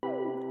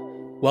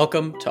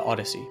Welcome to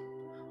Odyssey.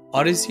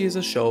 Odyssey is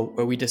a show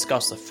where we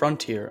discuss the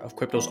frontier of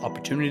crypto's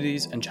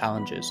opportunities and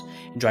challenges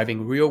in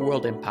driving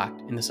real-world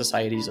impact in the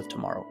societies of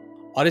tomorrow.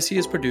 Odyssey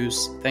is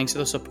produced thanks to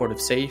the support of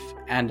Safe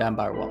and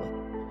Ambire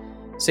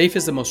Wallet. Safe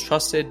is the most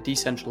trusted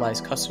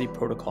decentralized custody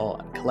protocol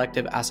and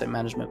collective asset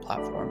management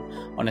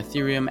platform on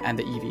Ethereum and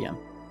the EVM.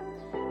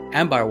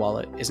 Ambire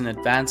Wallet is an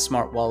advanced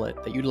smart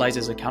wallet that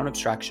utilizes account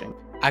abstraction,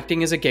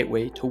 acting as a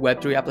gateway to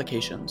Web3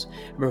 applications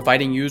and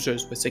providing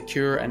users with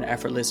secure and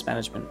effortless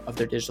management of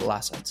their digital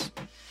assets.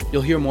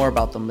 You'll hear more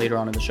about them later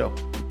on in the show.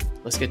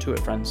 Let's get to it,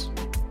 friends.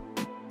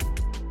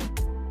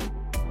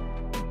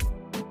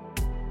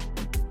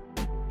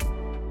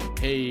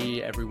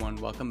 Hey everyone,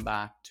 welcome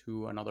back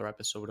to another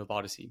episode of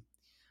Odyssey.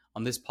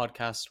 On this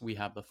podcast, we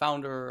have the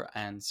founder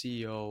and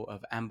CEO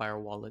of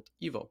Ambire Wallet,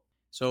 Ivo.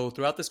 So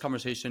throughout this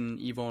conversation,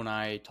 Ivo and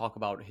I talk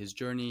about his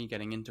journey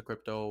getting into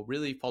crypto,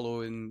 really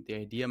following the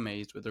idea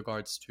maze with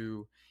regards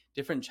to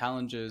different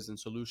challenges and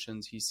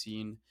solutions he's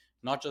seen,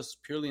 not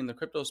just purely in the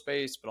crypto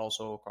space, but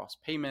also across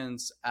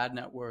payments, ad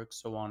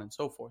networks, so on and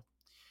so forth.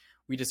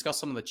 We discuss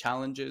some of the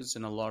challenges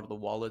in a lot of the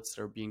wallets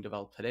that are being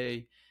developed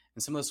today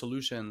and some of the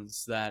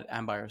solutions that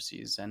Ambire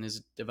sees and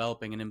is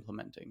developing and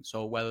implementing.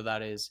 So whether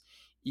that is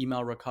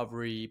email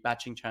recovery,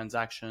 batching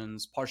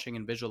transactions, parsing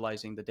and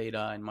visualizing the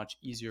data in much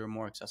easier,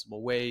 more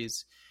accessible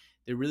ways,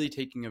 they're really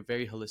taking a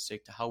very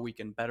holistic to how we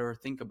can better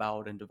think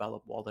about and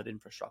develop wallet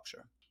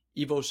infrastructure.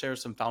 Ivo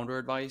shares some founder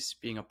advice,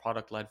 being a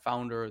product-led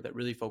founder that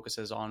really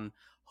focuses on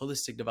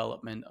holistic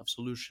development of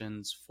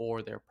solutions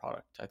for their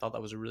product. I thought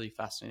that was a really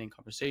fascinating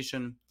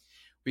conversation.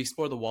 We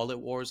explore the wallet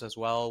wars as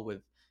well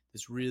with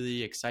this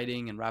really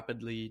exciting and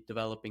rapidly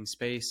developing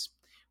space.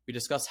 We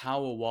discuss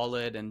how a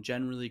wallet and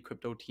generally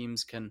crypto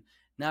teams can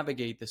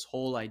navigate this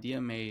whole idea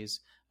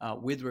maze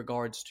with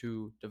regards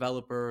to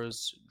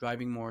developers,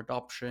 driving more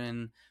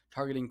adoption,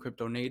 targeting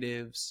crypto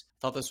natives. I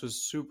thought this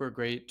was super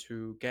great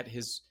to get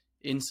his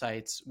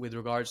insights with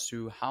regards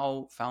to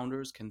how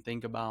founders can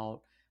think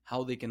about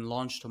how they can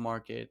launch to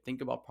market,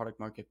 think about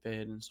product market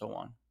fit, and so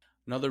on.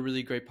 Another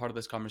really great part of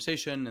this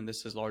conversation, and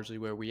this is largely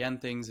where we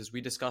end things, is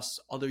we discuss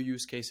other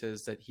use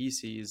cases that he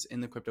sees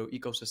in the crypto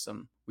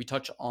ecosystem. We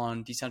touch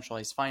on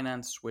decentralized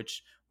finance,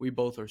 which we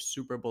both are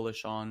super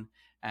bullish on,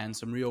 and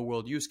some real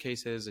world use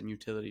cases and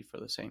utility for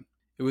the same.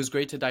 It was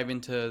great to dive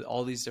into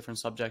all these different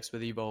subjects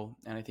with Ivo,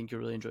 and I think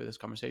you'll really enjoy this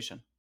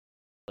conversation.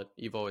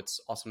 Ivo,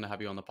 it's awesome to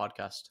have you on the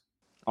podcast.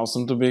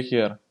 Awesome to be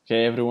here.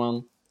 Hey,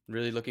 everyone.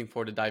 Really looking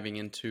forward to diving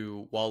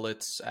into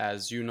wallets.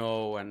 As you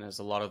know, and as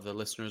a lot of the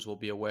listeners will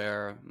be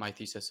aware, my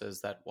thesis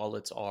is that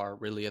wallets are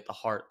really at the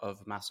heart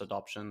of mass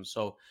adoption.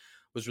 So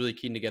was really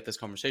keen to get this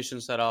conversation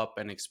set up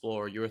and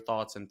explore your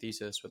thoughts and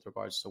thesis with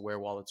regards to where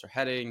wallets are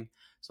heading,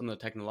 some of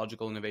the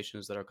technological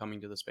innovations that are coming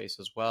to the space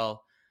as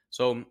well.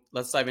 So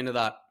let's dive into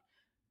that.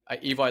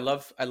 Ivo, I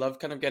love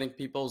kind of getting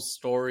people's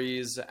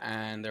stories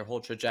and their whole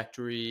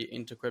trajectory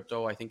into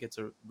crypto. I think it's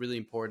a really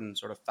important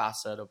sort of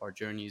facet of our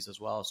journeys as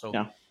well. So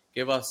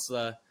give us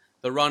the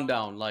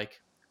rundown,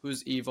 like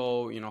who's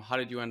Ivo, how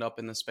did you end up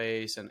in the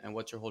space and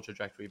what's your whole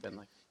trajectory been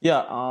like?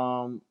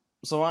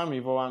 So I'm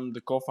Ivo. I'm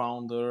the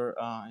co-founder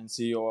and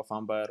CEO of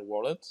Ambire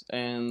Wallet.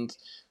 And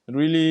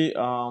really,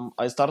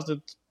 I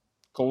started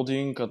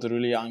coding at a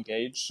really young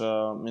age,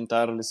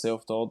 entirely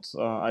self-taught.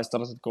 I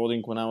started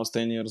coding when I was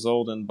 10 years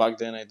old, and back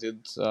then I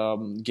did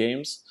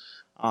games.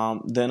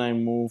 Then I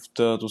moved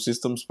to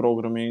systems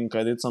programming.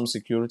 I did some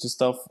security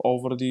stuff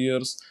over the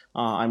years.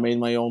 I made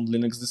my own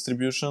Linux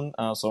distribution,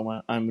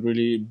 so I'm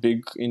really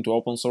big into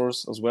open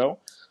source as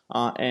well.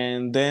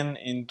 And then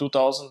in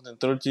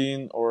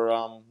 2013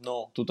 or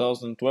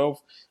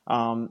 2012,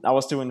 I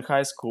was still in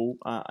high school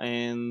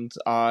and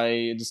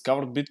I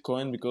discovered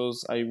Bitcoin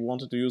because I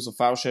wanted to use a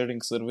file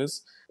sharing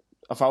service,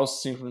 a file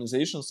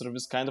synchronization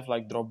service, kind of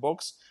like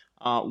Dropbox,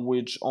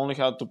 which only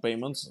had two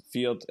payments,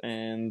 fiat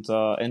and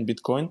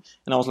Bitcoin.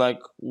 And I was like,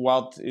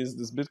 what is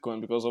this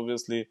Bitcoin? Because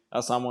obviously,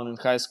 as someone in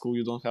high school,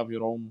 you don't have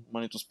your own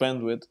money to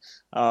spend.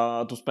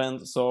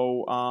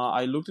 So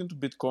I looked into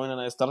Bitcoin and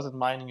I started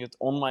mining it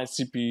on my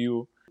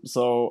CPU.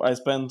 So I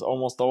spent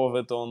almost all of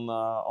it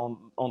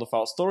on the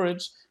file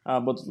storage,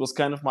 but it was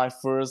kind of my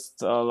first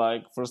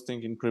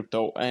thing in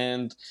crypto.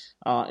 And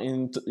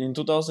in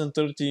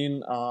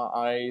 2013,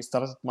 I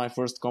started my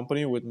first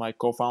company with my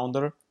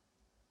co-founder.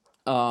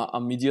 A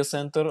media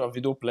center, a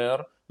video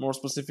player, more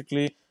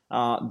specifically,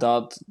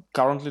 that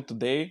currently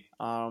today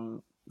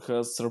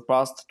has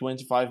surpassed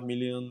 25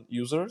 million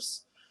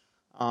users.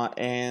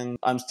 And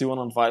I'm still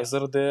an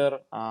advisor there.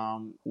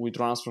 We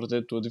transferred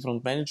it to a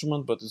different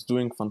management, but it's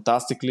doing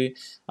fantastically.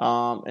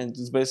 And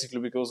it's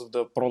basically because of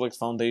the product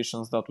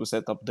foundations that we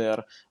set up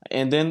there.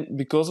 And then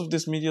because of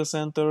this media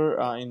center,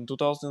 in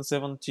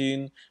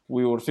 2017,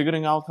 we were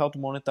figuring out how to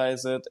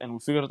monetize it. And we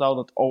figured out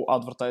that all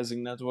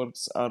advertising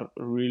networks are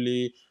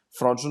really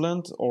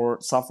fraudulent or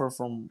suffer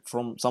from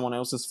someone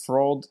else's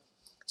fraud.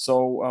 So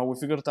we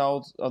figured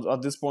out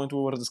at this point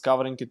we were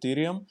discovering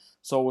Ethereum.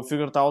 So we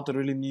figured out a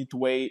really neat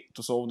way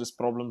to solve this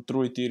problem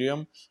through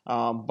Ethereum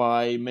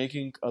by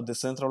making a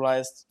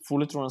decentralized,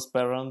 fully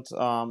transparent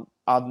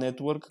ad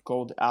network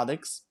called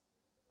ADEX,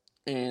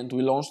 and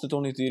we launched it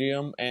on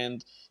Ethereum,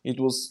 and it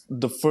was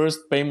the first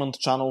payment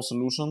channel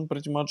solution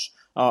pretty much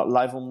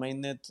live on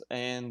mainnet,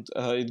 and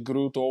it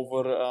grew to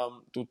over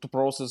to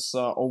process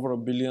over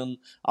 1 billion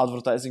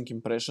advertising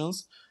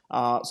impressions.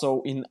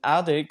 So in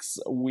AdX,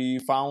 we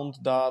found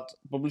that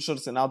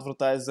publishers and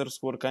advertisers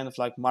who were kind of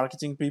like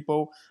marketing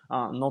people,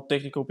 not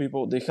technical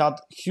people, they had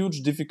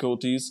huge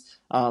difficulties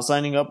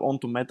signing up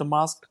onto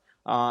MetaMask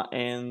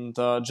and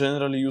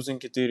generally using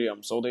Ethereum.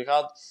 So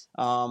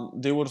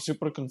they were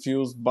super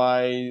confused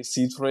by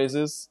seed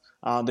phrases.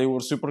 They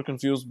were super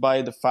confused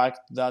by the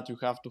fact that you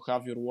have to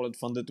have your wallet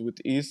funded with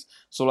ETH.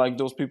 So like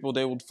those people,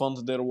 they would fund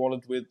their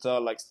wallet with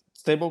like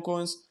stable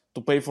coins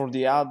to pay for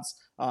the ads,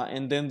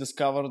 and then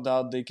discover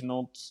that they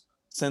cannot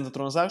send a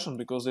transaction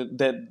because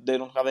they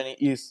don't have any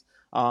ETH.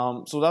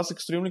 So that's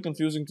extremely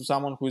confusing to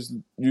someone who is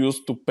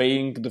used to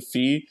paying the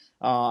fee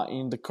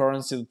in the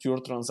currency that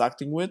you're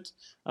transacting with,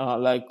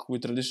 like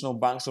with traditional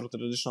banks or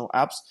traditional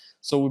apps.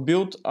 So we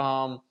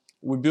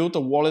built a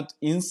wallet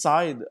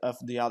inside of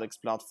the ADEX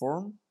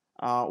platform,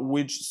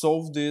 which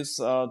solved this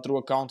through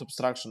account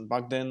abstraction.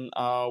 Back then,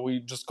 we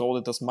just called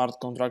it a smart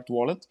contract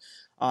wallet.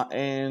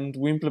 And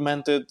we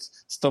implemented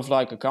stuff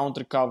like account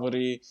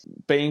recovery,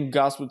 paying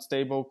gas with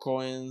stable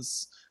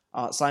coins,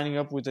 signing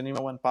up with an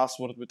email and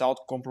password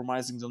without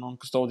compromising the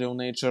non-custodial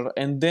nature.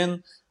 And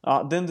then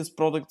this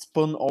product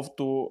spun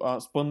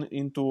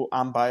into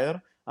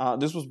Ambire.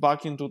 This was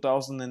back in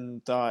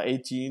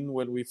 2018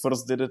 when we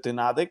first did it in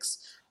ADEX.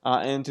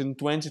 And in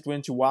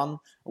 2021,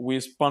 we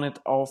spun it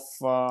off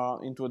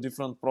into a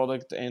different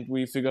product, and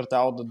we figured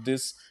out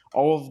that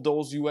all of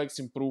those UX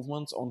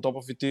improvements on top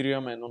of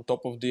Ethereum and on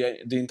top of the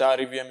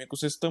entire EVM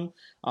ecosystem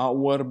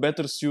were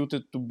better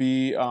suited to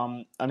be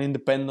an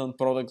independent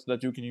product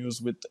that you can use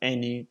with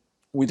any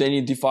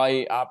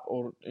DeFi app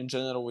or in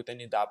general with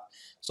any dApp.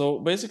 So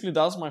basically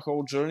that's my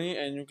whole journey,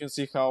 and you can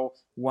see how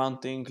one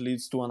thing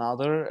leads to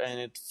another, and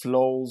it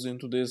flows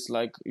into this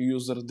like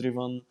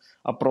user-driven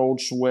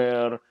approach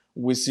where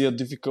we see a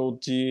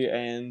difficulty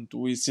and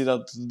we see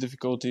that the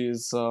difficulty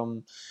is a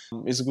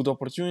good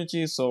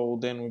opportunity. So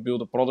then we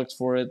build a product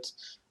for it.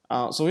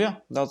 So yeah,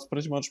 that's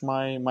pretty much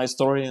my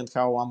story and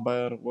how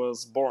Ambire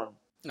was born.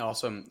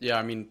 Awesome. Yeah,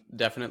 I mean,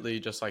 definitely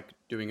just like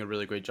doing a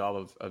really great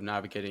job of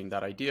navigating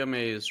that idea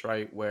maze,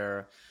 right?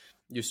 Where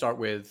you start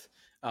with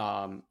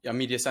a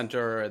media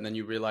center, and then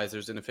you realize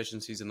there's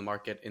inefficiencies in the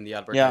market in the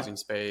advertising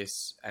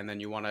space, and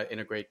then you want to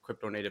integrate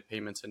crypto native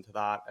payments into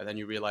that, and then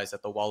you realize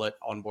that the wallet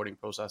onboarding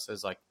process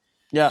is like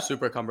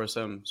super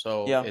cumbersome.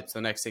 So it's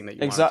the next thing that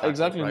you want to tackle,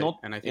 exactly. right?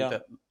 And I think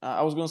that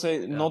I was gonna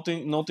say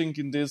nothing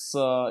in this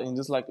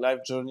like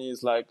life journey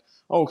is like,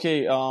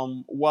 okay,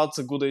 what's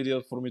a good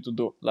idea for me to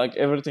do? Like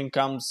everything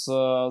comes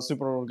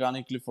super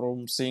organically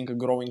from seeing a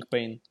growing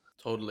pain.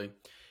 Totally.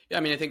 Yeah, I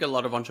mean, I think a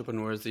lot of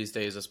entrepreneurs these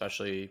days,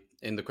 especially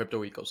in the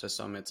crypto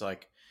ecosystem, it's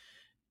like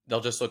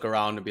they'll just look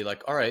around and be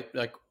like, all right,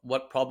 like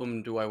what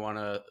problem do I want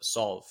to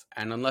solve?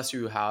 And unless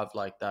you have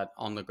like that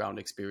on the ground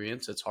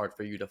experience, it's hard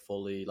for you to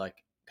fully like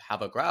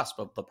have a grasp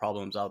of the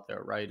problems out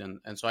there, right?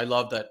 And so I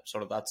love that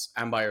sort of that's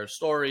Ambire's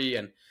story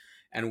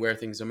and where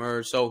things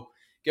emerge. So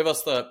give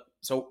us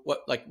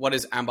what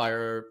is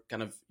Ambire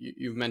kind of,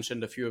 you've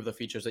mentioned a few of the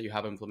features that you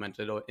have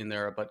implemented in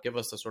there, but give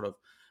us the sort of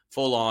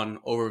full on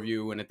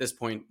overview. And at this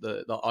point,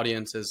 the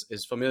audience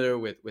is familiar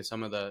with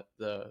some of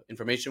the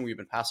information we've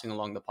been passing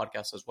along the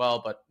podcast as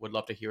well, but would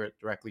love to hear it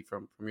directly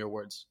from your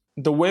words.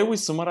 The way we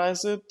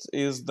summarize it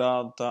is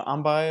that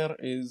Ambire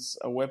is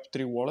a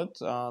Web3 wallet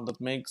that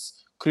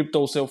makes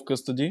crypto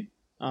self-custody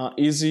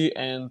easy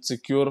and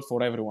secure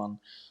for everyone.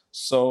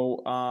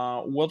 So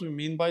what we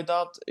mean by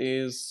that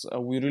is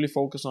we really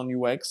focus on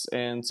UX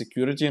and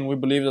security, and we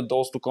believe that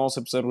those two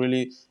concepts are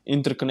really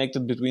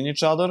interconnected between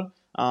each other.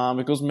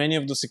 Because many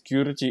of the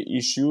security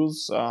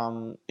issues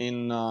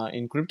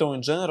in crypto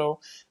in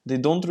general, they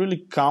don't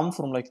really come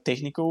from like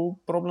technical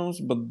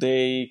problems, but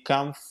they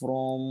come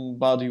from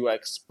bad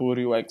UX, poor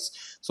UX.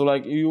 So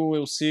like you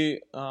will see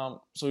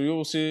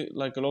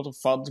like a lot of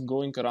FUD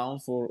going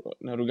around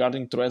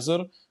regarding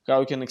Trezor,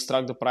 how you can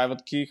extract the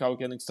private key, how you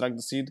can extract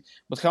the seed.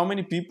 But how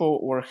many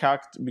people were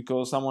hacked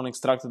because someone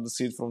extracted the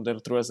seed from their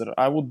Trezor?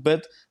 I would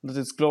bet that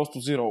it's close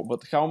to zero.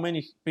 But how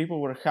many people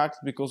were hacked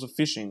because of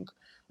phishing?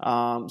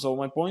 So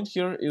my point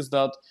here is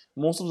that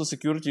most of the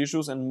security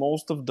issues and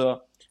most of the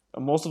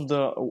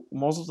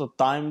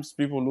times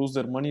people lose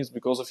their money is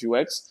because of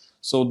UX.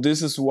 So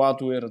this is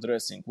what we are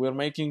addressing. We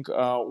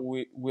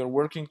are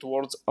working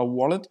towards a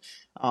wallet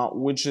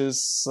which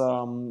is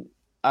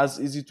as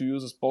easy to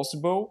use as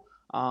possible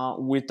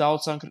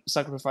without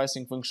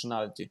sacrificing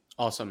functionality.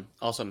 Awesome.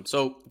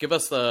 So give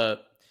us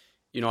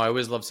I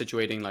always love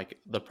situating like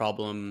the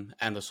problem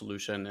and the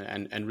solution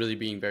and really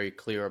being very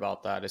clear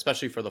about that,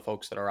 especially for the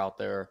folks that are out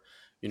there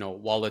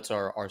wallets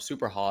are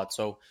super hot.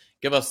 So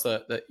give us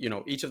the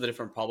each of the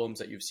different problems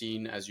that you've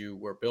seen as you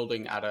were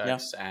building Yeah,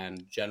 ADX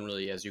and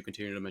generally as you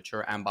continue to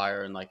mature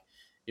Ambire, and like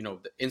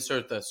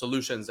insert the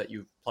solutions that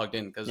you've plugged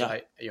in, because yeah,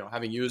 I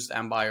having used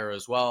Ambire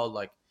as well,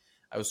 like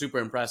I was super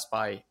impressed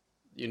by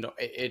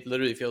it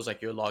literally feels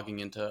like you're logging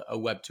into a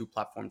Web2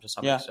 platform to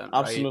some yeah, extent,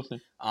 right?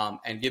 absolutely.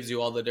 And gives you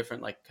all the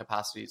different like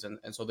capacities,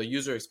 and so the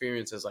user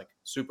experience is like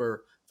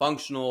super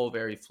functional,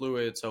 very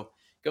fluid. So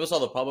give us all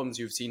the problems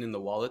you've seen in the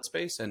wallet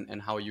space,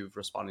 and how you've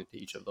responded to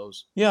each of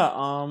those. Yeah,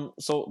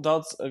 so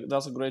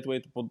that's a great way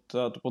to put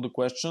the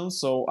question.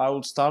 So I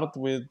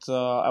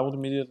would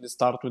immediately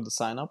start with the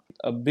sign up.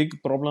 A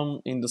big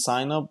problem in the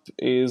sign up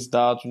is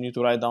that you need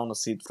to write down a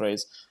seed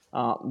phrase.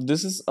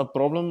 This is a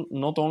problem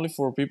not only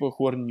for people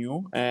who are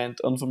new and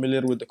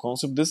unfamiliar with the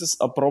concept. This is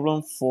a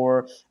problem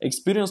for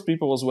experienced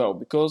people as well,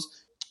 because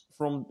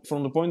from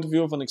the point of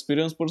view of an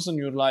experienced person,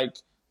 you're like,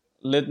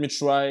 let me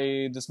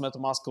try this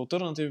MetaMask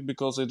alternative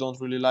because I don't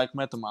really like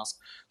MetaMask.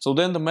 So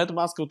then the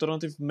MetaMask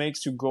alternative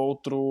makes you go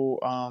through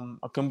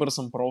a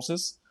cumbersome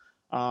process,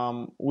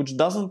 which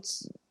doesn't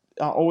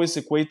always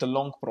equate a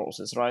long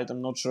process, right?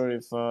 I'm not sure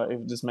if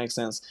this makes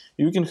sense.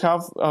 You can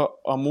have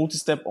a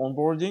multi-step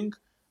onboarding,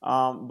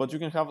 but you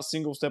can have a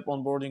single-step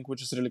onboarding,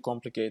 which is really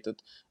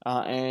complicated.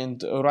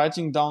 And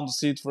writing down the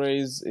seed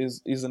phrase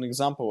is an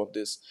example of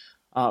this.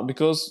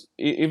 Because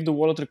if the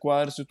wallet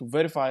requires you to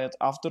verify it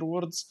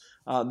afterwards,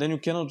 then you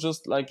cannot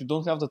just you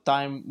don't have the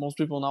time. Most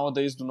people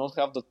nowadays do not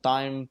have the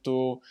time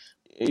to,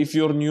 if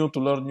you're new, to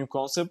learn new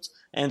concepts,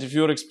 and if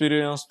you're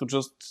experienced, to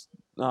just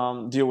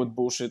deal with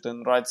bullshit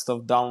and write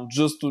stuff down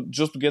just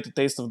to get a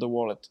taste of the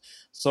wallet.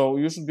 So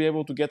you should be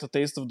able to get a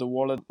taste of the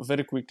wallet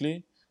very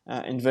quickly.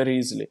 And very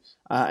easily.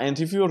 And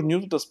if you're new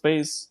to the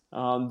space,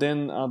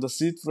 then the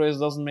seed phrase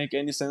doesn't make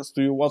any sense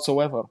to you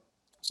whatsoever.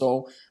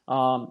 So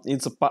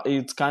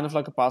it's kind of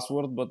like a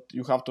password, but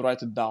you have to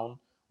write it down,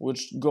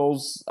 which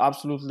goes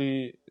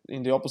absolutely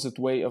in the opposite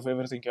way of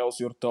everything else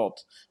you're taught.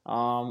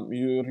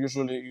 You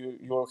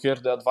hear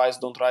the advice: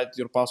 don't write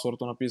your password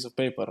on a piece of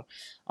paper,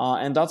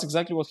 and that's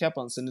exactly what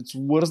happens. And it's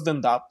worse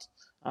than that,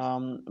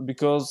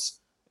 because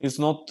it's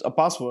not a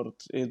password;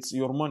 it's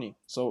your money.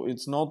 So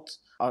it's not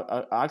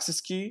a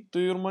access key to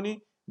your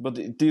money, but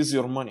it is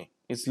your money.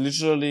 It's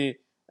literally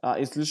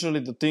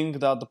the thing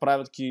that the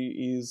private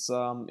key is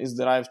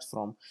derived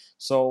from.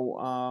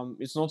 So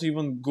it's not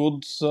even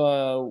good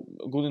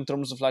in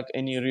terms of like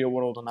any real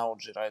world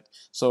analogy, right?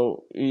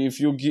 So if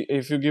you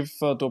give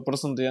to a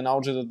person the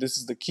analogy that this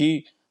is the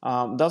key,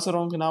 that's a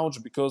wrong analogy,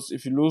 because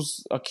if you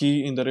lose a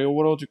key in the real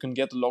world, you can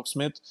get a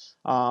locksmith,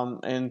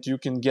 and you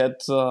can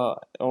get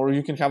or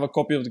you can have a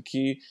copy of the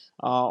key,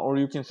 or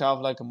you can have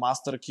like a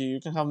master key.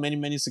 You can have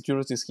many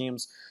security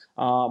schemes.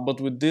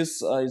 But with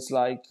this, it's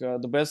like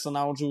the best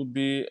analogy would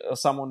be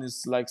someone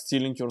is like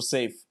stealing your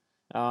safe,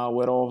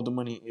 where all of the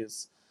money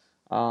is.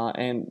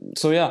 And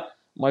so yeah,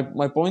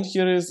 my point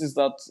here is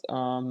that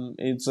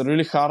it's a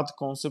really hard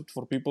concept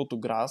for people to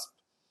grasp.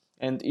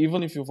 And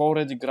even if you've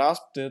already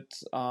grasped it,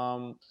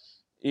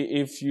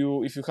 if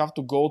you have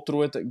to go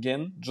through it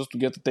again just to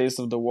get a taste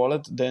of the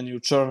wallet, then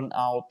you churn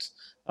out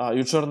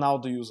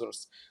the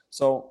users.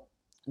 So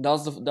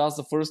that's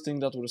the first thing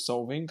that we're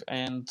solving.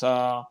 And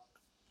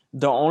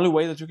the only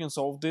way that you can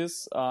solve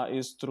this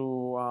is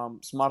through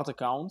smart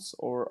accounts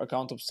or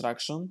account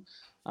abstraction,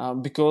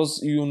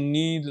 because you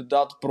need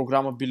that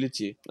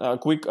programmability. A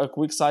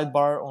quick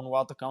sidebar on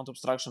what account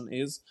abstraction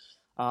is.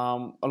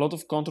 A lot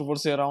of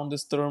controversy around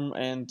this term,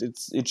 and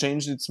it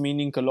changed its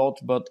meaning a lot.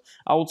 But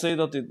I would say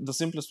that the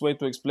simplest way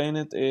to explain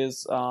it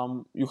is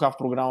you have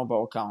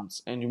programmable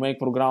accounts, and you make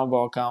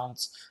programmable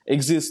accounts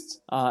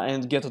exist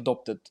and get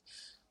adopted.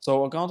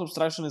 So account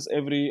abstraction is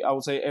every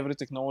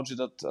technology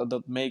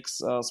that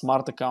makes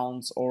smart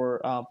accounts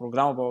or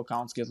programmable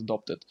accounts get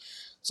adopted.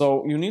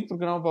 So you need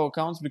programmable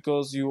accounts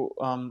because you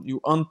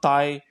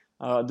untie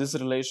this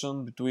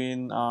relation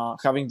between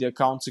having the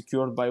account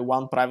secured by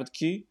one private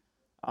key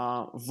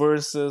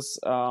versus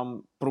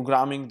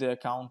programming the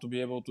account to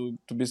be able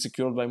to be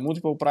secured by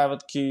multiple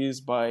private keys,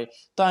 by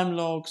time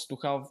locks, to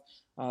have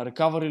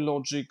recovery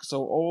logic.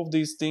 So all of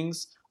these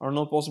things are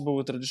not possible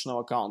with traditional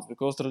accounts,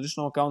 because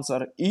traditional accounts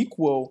are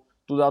equal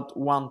to that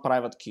one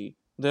private key.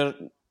 They're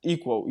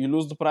equal. You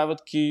lose the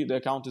private key, the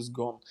account is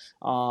gone.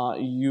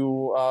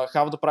 You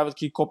have the private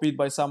key copied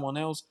by someone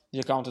else, the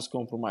account is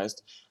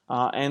compromised.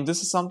 And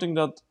this is something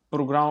that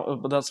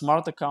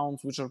smart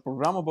accounts, which are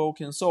programmable,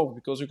 can solve,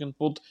 because you can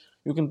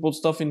put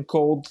stuff in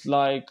code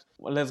like,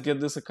 let's get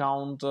this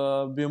account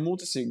be a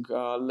multisig.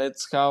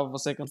 Let's have a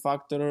second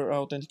factor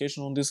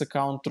authentication on this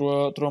account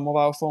through a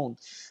mobile phone.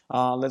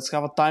 Let's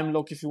have a time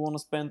lock if you want to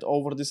spend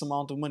over this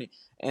amount of money.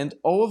 And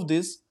all of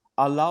this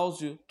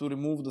allows you to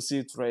remove the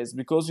seed phrase,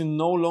 because you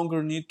no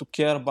longer need to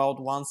care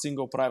about one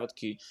single private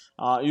key.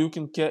 You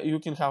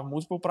can have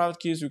multiple private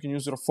keys. You can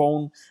use your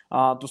phone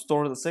to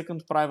store the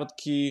second private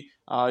key.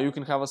 You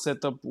can have a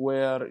setup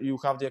where you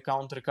have the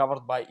account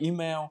recovered by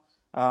email,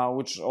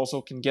 which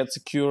also can get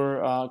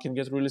secure, can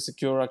get really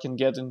secure. I can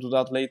get into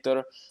that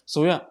later.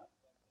 So yeah,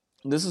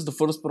 This is the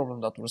first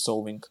problem that we're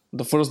solving,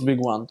 the first big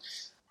one.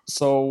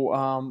 So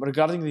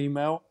regarding the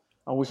email,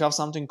 we have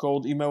something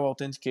called email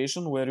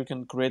authentication, where you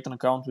can create an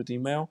account with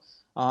email,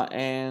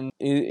 and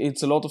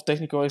it's a lot of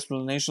technical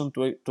explanation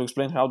to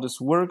explain how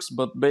this works.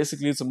 But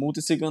basically, it's a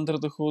multi-sig under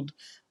the hood.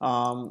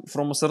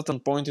 From a certain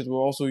point, it will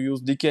also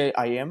use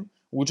DKIM,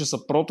 which is a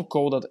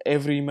protocol that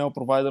every email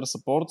provider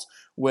supports,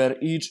 where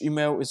each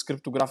email is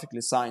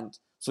cryptographically signed.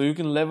 So you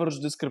can leverage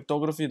this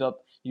cryptography that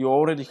you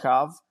already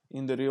have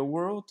in the real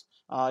world.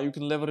 You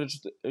can leverage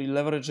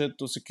it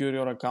to secure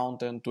your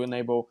account and to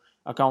enable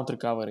account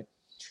recovery.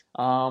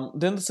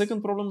 Then the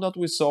second problem that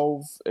we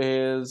solve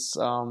is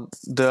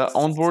the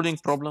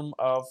onboarding problem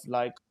of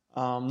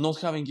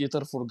not having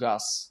Ether for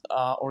gas,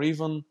 or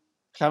even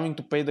having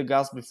to pay the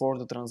gas before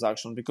the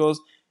transaction. Because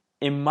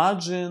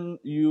imagine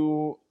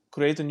you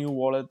create a new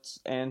wallet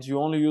and you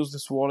only use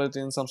this wallet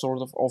in some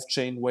sort of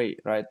off-chain way,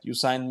 right? You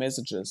sign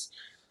messages,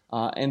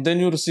 and then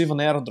you receive an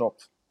airdrop,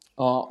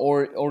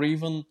 or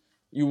even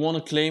you want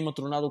to claim a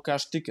Tornado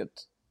Cash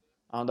ticket.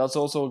 That's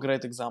also a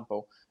great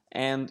example.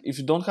 And if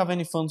you don't have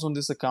any funds on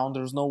this account,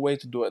 there's no way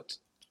to do it.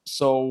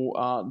 So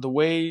the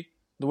way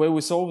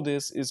we solve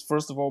this is,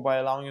 first of all, by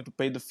allowing you to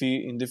pay the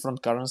fee in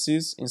different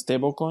currencies, in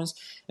stablecoins,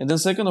 and then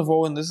second of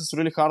all, and this is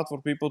really hard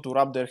for people to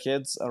wrap their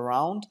heads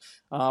around,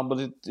 but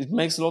it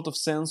makes a lot of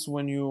sense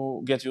when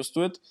you get used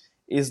to it,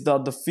 is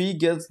that the fee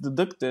gets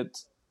deducted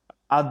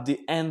at the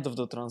end of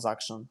the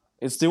transaction.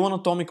 It's still an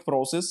atomic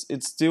process.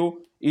 It's still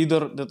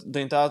either the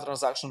entire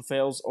transaction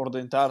fails or the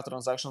entire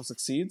transaction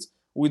succeeds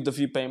with the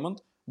fee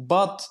payment,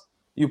 but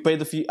you pay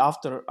the fee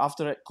after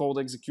code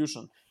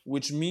execution,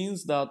 which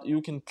means that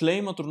you can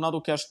claim a Tornado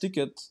Cash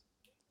ticket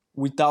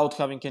without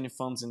having any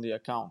funds in the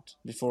account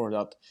before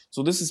that.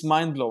 So this is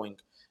mind blowing,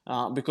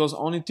 because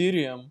on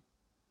Ethereum,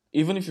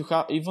 even if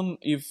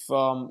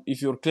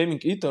you're claiming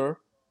Ether,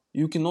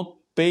 you cannot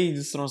pay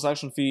this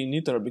transaction fee in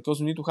Ether because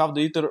you need to have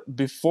the Ether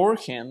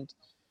beforehand,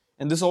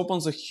 and this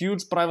opens a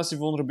huge privacy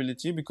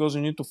vulnerability because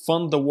you need to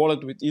fund the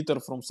wallet with Ether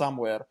from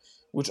somewhere,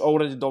 which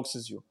already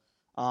doxes you.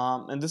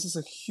 And this is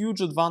a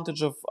huge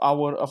advantage of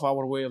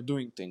our way of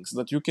doing things,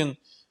 that you can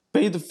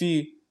pay the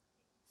fee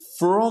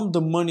from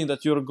the money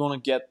that you're gonna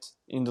get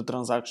in the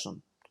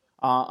transaction.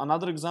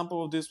 Another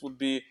example of this would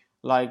be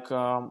a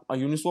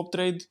Uniswap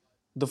trade.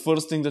 The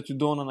first thing that you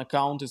do on an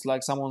account is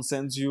like someone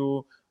sends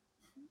you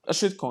a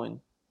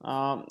shitcoin,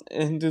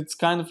 and it's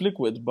kind of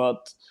liquid,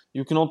 but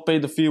you cannot pay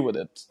the fee with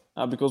it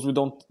because we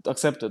don't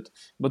accept it.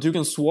 But you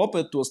can swap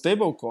it to a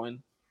stable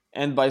coin,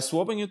 and by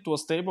swapping it to a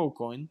stable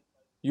coin,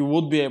 you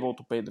would be able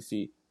to pay the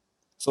fee.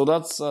 So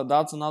that's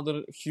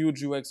another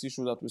huge UX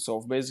issue that we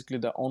solve. Basically,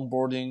 the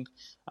onboarding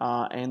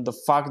and the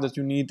fact that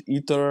you need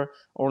Ether,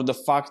 or the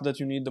fact that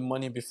you need the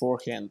money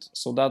beforehand.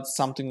 So that's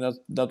something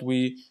that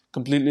we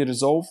completely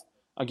resolve.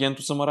 Again,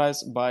 to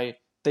summarize, by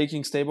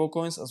taking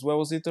stablecoins as well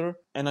as Ether.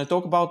 And I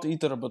talk about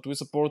Ether, but we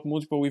support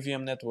multiple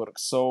EVM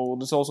networks. So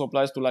this also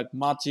applies to like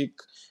Matic,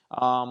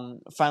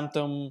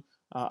 Phantom,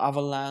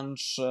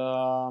 Avalanche,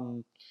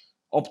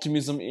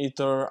 Optimism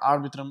Ether,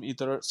 Arbitrum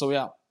Ether. So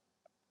yeah,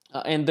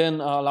 and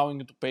then allowing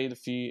you to pay the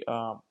fee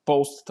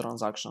post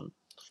transaction.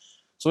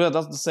 So yeah,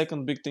 that's the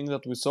second big thing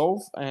that we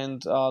solve.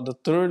 And the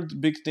third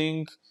big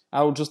thing,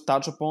 I will just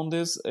touch upon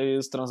this,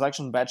 is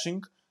transaction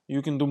batching.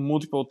 You can do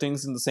multiple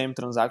things in the same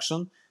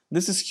transaction.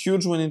 This is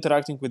huge when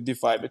interacting with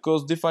DeFi,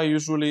 because DeFi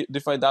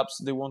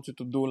dApps, they want you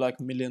to do like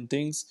a million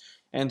things.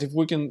 And if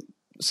we can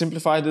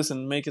simplify this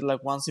and make it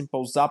like one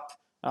simple zap,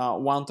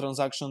 one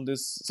transaction,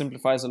 this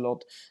simplifies a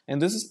lot.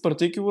 And this is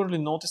particularly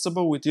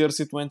noticeable with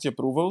ERC20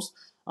 approvals,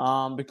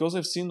 because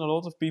I've seen a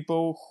lot of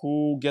people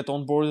who get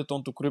onboarded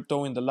onto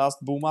crypto in the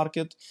last bull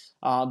market.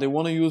 They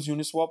want to use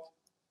Uniswap.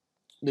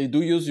 They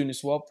do use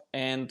Uniswap,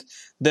 and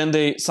then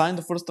they sign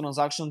the first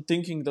transaction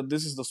thinking that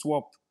this is the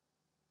swap.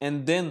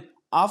 And then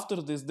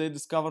after this, they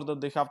discover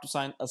that they have to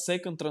sign a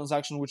second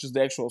transaction, which is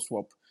the actual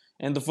swap.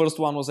 And the first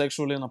one was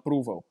actually an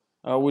approval,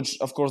 which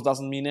of course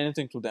doesn't mean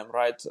anything to them,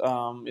 right?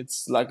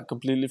 It's like a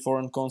completely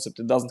foreign concept.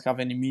 It doesn't have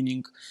any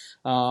meaning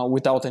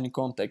without any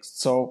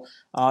context. So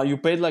you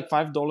paid like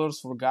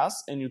 $5 for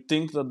gas, and you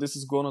think that this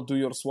is gonna do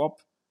your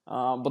swap.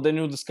 But then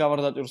you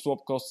discover that your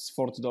swap costs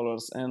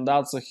 $40, and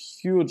that's a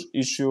huge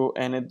issue,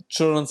 and it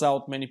churns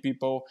out many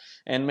people,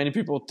 and many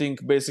people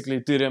think basically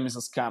Ethereum is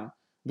a scam,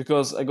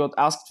 because I got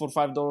asked for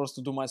 $5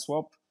 to do my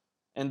swap,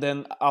 and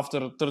then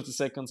after 30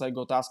 seconds I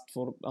got asked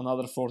for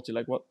another 40.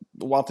 Like,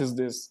 what is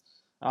this?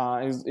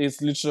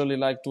 It's literally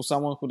like, to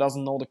someone who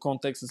doesn't know the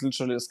context, it's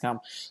literally a scam.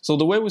 So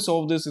the way we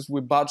solve this is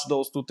we batch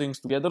those two things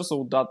together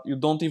so that you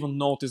don't even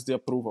notice the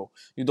approval.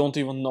 You don't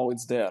even know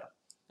it's there.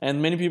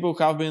 And many people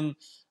have been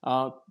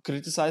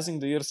criticizing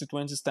the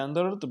ERC20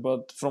 standard,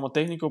 but from a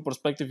technical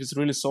perspective, it's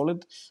really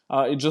solid.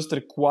 It just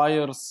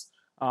requires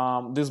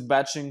this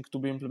batching to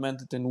be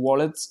implemented in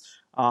wallets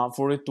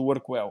for it to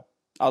work well.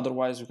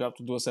 Otherwise, you have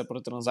to do a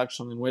separate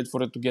transaction and wait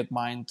for it to get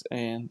mined,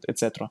 and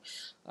etc.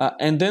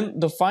 And then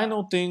the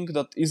final thing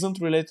that isn't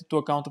related to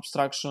account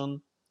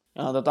abstraction,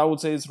 that I would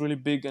say is really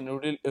big and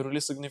really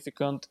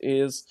significant,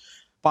 is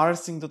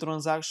parsing the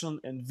transaction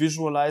and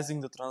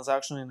visualizing the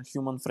transaction in a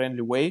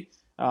human-friendly way.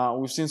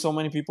 We've seen so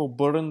many people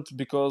burned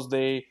because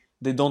they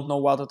don't know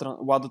what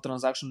the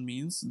transaction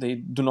means. They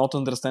do not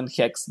understand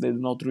hex. They do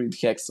not read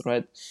hex,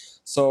 right?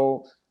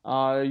 So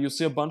you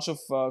see a bunch of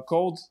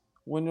code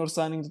when you're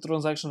signing the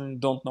transaction and you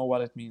don't know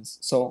what it means.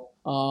 So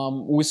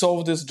we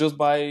solve this just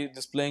by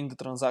displaying the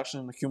transaction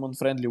in a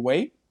human-friendly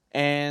way.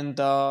 And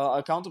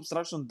account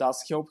abstraction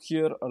does help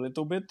here a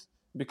little bit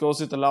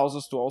because it allows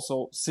us to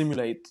also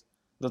simulate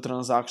the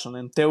transaction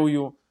and tell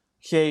you,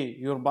 hey,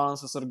 your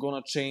balances are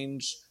gonna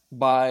change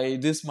by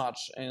this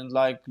much, and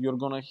like you're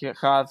gonna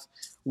have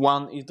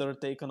one ether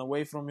taken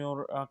away from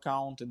your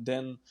account, and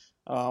then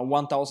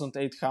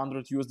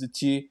 1,800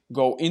 USDT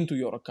go into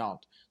your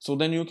account. So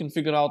then you can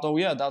figure out, oh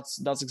yeah,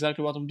 that's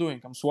exactly what I'm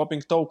doing. I'm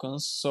swapping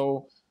tokens,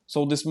 so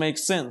this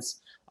makes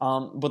sense.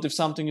 But if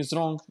something is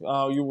wrong,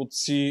 you would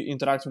see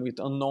interacting with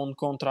unknown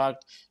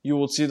contract. You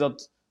would see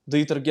that the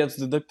ether gets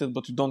deducted,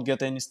 but you don't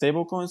get any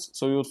stable coins.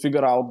 So you would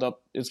figure out that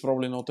it's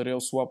probably not a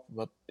real swap,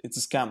 but it's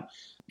a scam.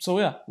 So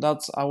yeah,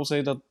 I would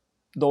say that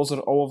those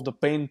are all of the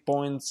pain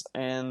points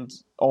and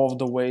all of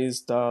the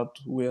ways that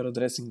we are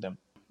addressing them.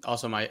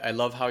 Awesome. I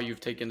love how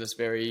you've taken this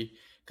very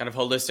kind of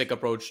holistic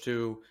approach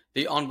to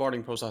the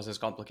onboarding process is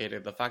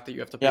complicated. The fact that you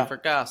have to pay for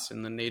gas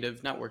in the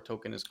native network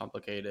token is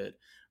complicated.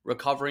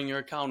 Recovering your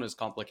account is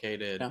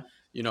complicated.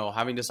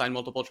 Having to sign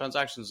multiple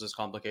transactions is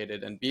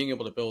complicated. And being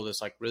able to build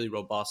this like really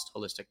robust,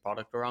 holistic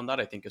product around that,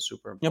 I think is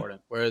super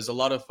important. Whereas a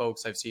lot of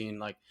folks I've seen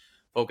like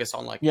focus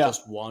on like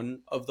just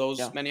one of those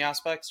many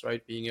aspects,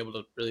 right? Being able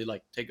to really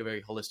like take a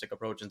very holistic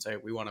approach and say,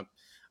 we want to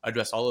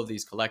address all of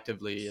these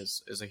collectively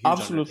is a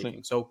huge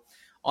undertaking. So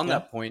on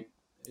that point,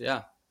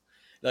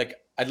 like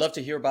I'd love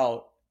to hear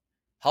about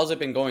how's it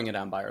been going at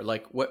Ambire?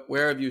 Like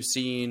where have you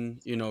seen,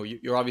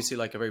 you're obviously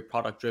like a very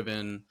product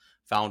driven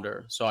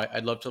founder. So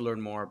I'd love to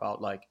learn more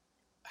about like,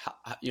 how,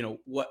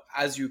 what,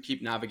 as you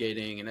keep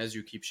navigating and as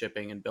you keep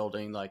shipping and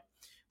building, like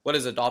what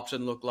does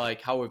adoption look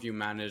like? How have you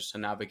managed to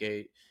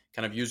navigate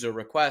kind of user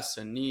requests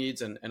and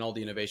needs and all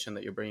the innovation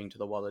that you're bringing to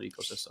the wallet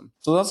ecosystem?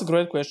 So that's a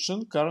great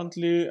question.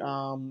 Currently,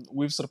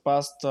 we've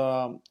surpassed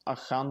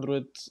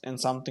 100 and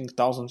something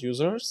thousand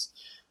users,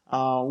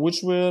 which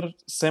we're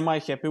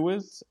semi-happy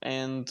with.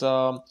 And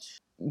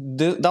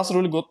that's a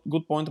really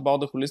good point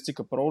about the holistic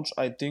approach.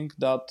 I think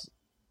that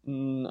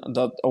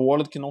that a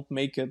wallet cannot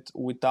make it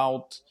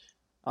without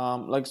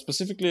like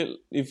specifically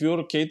if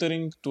you're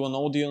catering to an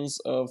audience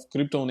of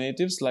crypto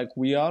natives like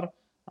we are,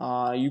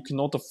 you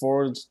cannot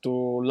afford to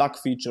lack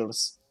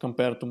features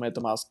compared to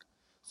MetaMask.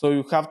 So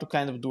you have to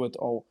kind of do it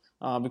all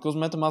because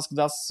MetaMask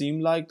does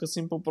seem like a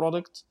simple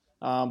product,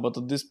 but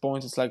at this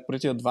point it's like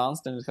pretty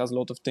advanced and it has a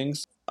lot of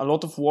things. A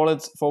lot of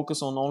wallets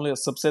focus on only a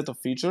subset of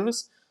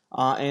features,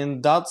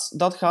 and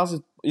that has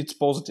its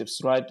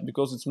positives, right?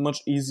 Because it's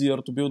much easier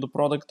to build a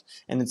product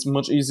and it's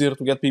much easier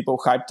to get people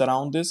hyped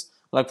around this.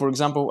 Like for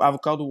example,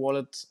 Avocado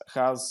Wallet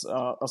has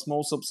a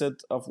small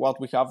subset of what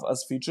we have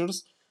as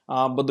features,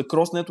 but the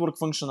cross-network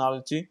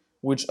functionality,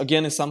 which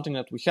again is something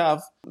that we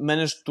have,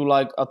 managed to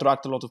like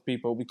attract a lot of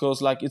people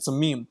because like it's a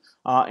meme,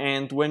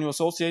 and when you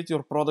associate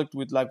your product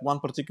with like one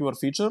particular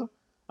feature,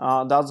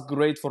 that's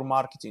great for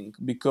marketing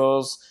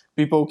because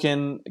people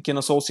can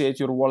associate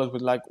your wallet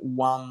with like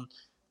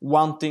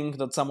one thing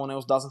that someone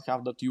else doesn't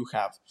have that you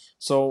have.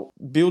 So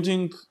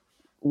building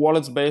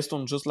wallets based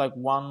on just like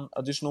one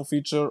additional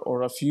feature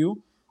or a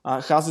few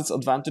has its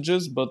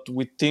advantages, but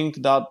we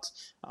think that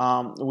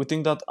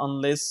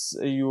unless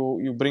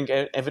you bring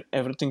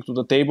everything to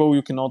the table,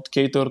 you cannot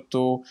cater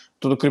to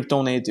the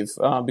crypto native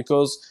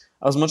because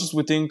as much as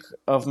we think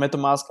of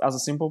MetaMask as a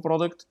simple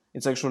product,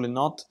 it's actually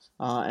not,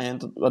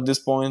 and at this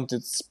point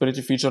it's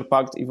pretty feature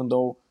packed, even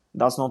though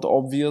that's not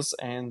obvious.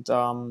 And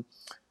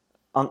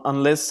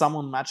unless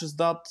someone matches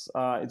that,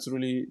 it's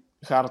really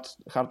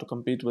hard to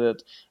compete with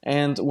it.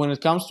 And when it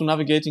comes to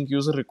navigating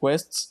user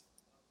requests,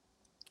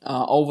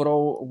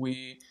 overall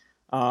we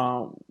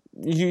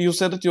you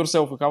said it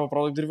yourself, we have a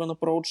product driven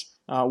approach.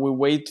 We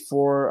wait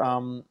for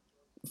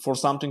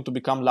something to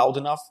become loud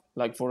enough,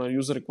 like for a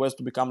user request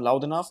to become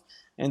loud enough,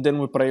 and then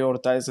we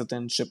prioritize it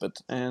and ship it.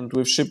 And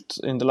we've shipped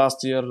in the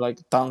last year like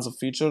tons of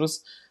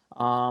features.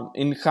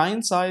 In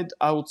hindsight,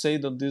 I would say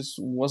that this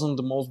wasn't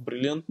the most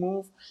brilliant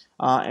move,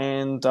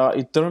 and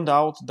it turned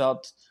out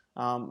that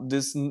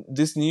this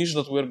niche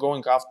that we're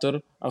going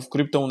after of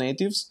crypto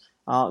natives,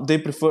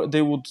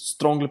 they would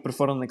strongly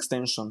prefer an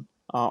extension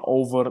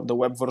over the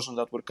web version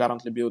that we're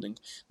currently building.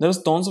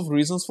 There's tons of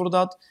reasons for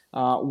that.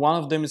 One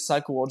of them is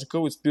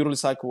psychological. It's purely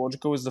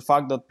psychological. It's the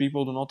fact that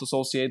people do not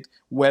associate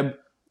web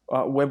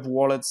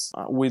wallets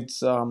with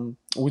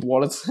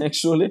wallets.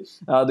 Actually,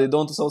 they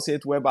don't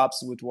associate web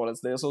apps with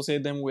wallets. They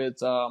associate them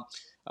with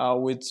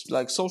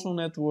like social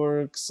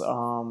networks,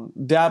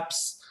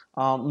 dApps.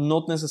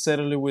 Not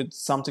necessarily with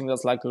something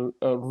that's like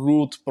a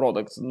root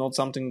product, not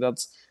something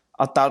that's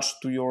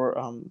attached to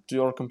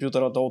your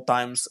computer at all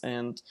times,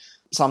 and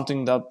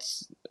something that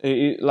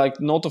like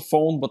not a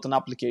phone but an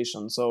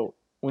application. So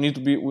we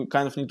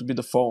kind of need to be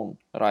the phone,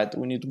 right?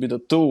 We need to be the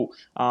tool.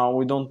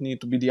 We don't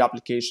need to be the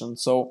application.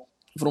 So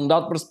From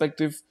that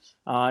perspective,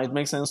 it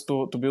makes sense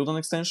to build an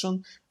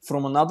extension.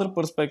 From another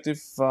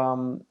perspective,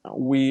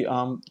 we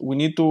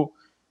need to,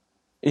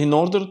 in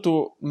order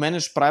to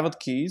manage private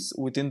keys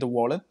within the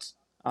wallet,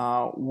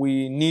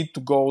 we need to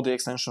go the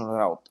extension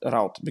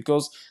route,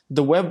 because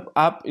the web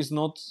app is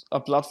not a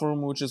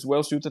platform which is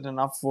well suited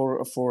enough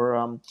for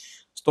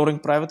storing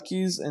private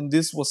keys, and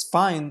this was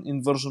fine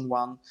in version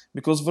 1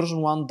 because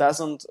version 1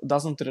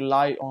 doesn't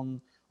rely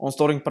on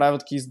storing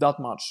private keys that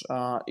much,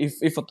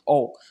 if at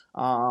all.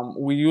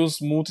 We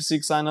use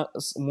multi-sig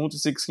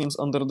schemes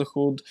under the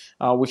hood.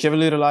 We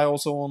heavily rely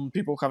also on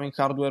people having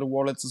hardware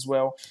wallets as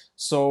well.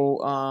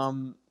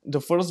 So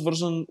the first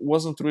version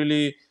wasn't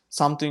really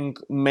something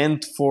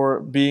meant for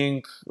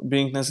being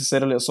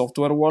necessarily a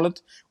software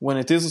wallet. When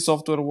it is a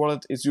software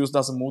wallet, it's used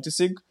as a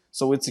multi-sig,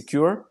 so it's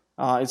secure.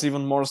 It's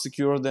even more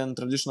secure than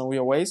traditional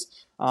EOAs.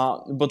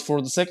 But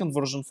for the second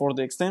version, for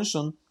the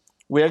extension,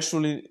 we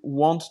actually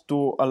want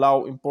to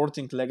allow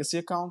importing legacy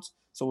accounts.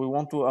 So we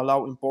want to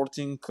allow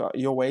importing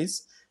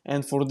EOAs.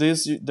 And for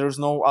this, there's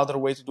no other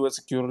way to do it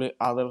securely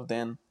other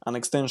than an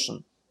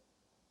extension.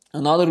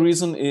 Another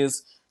reason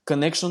is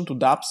connection to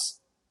dApps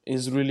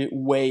is really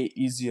way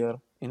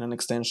easier in an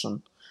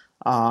extension.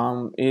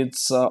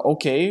 It's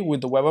okay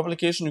with the web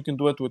application, you can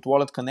do it with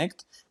Wallet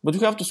Connect, but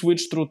you have to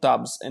switch through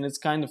tabs and it's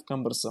kind of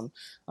cumbersome.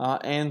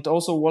 And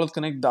also, Wallet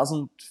Connect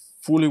doesn't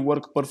fully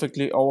work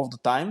perfectly all of the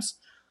times.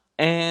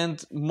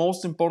 And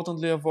most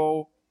importantly of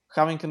all,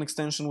 having an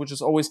extension which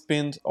is always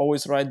pinned,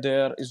 always right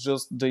there, is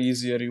just the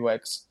easier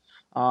UX.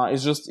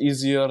 It's just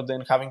easier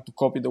than having to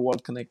copy the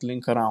Wallet Connect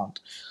link around.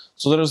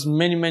 So there's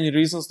many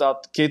reasons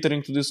that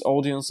catering to this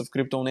audience of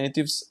crypto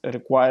natives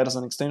requires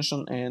an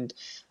extension, and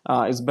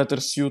is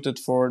better suited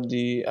for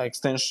the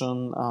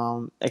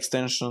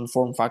extension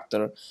form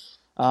factor.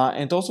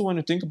 And also, when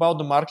you think about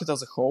the market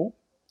as a whole,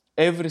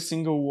 every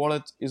single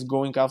wallet is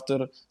going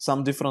after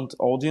some different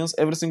audience.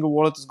 Every single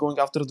wallet is going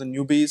after the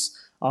newbies,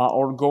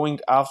 or going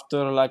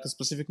after like a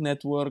specific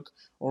network,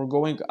 or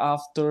going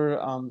after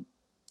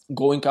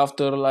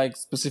like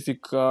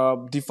specific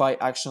DeFi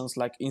actions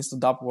like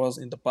InstaDApp was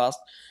in the past.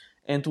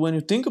 And when you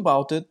think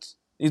about it,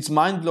 it's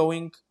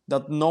mind-blowing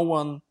that no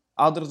one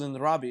other than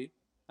Rabi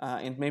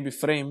and maybe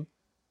Frame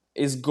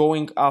is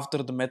going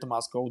after the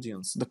MetaMask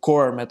audience, the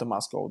core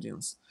MetaMask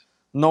audience.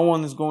 No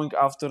one is going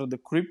after the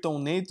crypto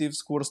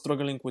natives who are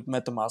struggling with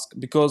MetaMask,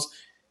 because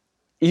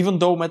even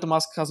though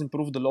MetaMask has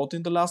improved a lot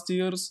in the last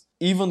years,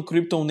 even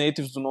crypto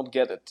natives do not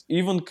get it.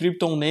 Even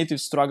crypto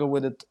natives struggle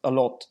with it a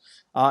lot.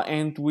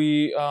 And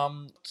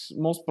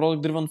most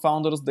product-driven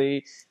founders,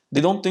 they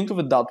don't think of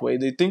it that way.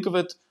 They think of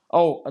it,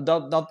 oh,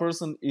 that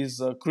person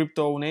is a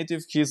crypto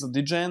native, he's a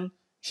degen,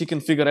 he can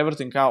figure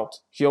everything out.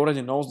 He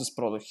already knows this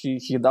product.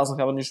 He doesn't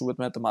have an issue with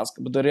MetaMask.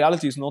 But the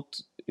reality is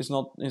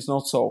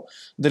not so.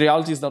 The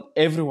reality is that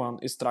everyone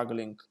is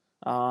struggling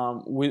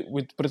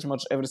with pretty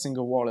much every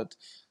single wallet.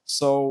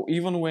 So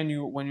even when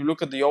you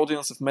look at the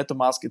audience of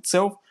MetaMask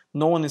itself,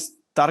 no one is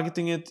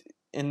targeting it,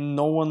 and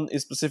no one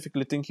is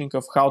specifically thinking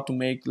of how to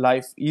make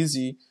life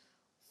easy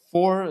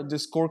for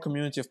this core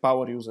community of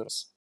power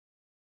users.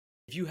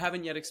 If you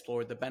haven't yet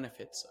explored the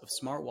benefits of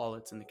smart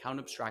wallets and account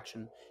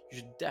abstraction, you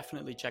should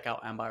definitely check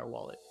out Ambire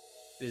Wallet.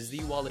 It is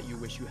the wallet you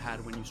wish you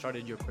had when you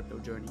started your crypto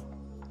journey.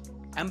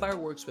 Ambire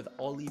works with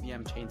all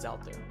EVM chains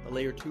out there, the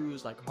layer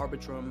 2s like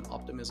Arbitrum,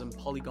 Optimism,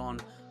 Polygon,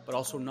 but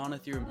also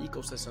non-Ethereum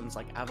ecosystems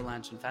like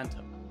Avalanche and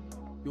Phantom.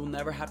 You'll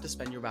never have to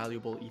spend your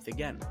valuable ETH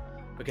again,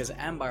 because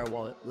Ambire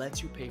Wallet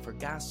lets you pay for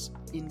gas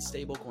in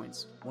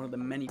stablecoins, one of the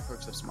many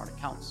perks of smart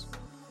accounts.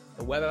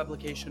 The web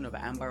application of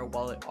Ambire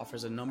Wallet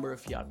offers a number of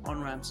fiat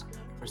on-ramps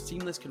for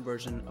seamless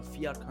conversion of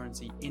fiat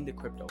currency into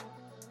crypto.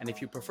 And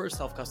if you prefer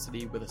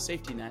self-custody with a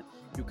safety net,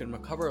 you can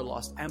recover a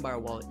lost Ambire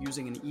Wallet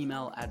using an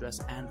email, address,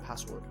 and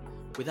password,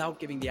 without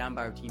giving the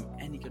Ambire team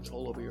any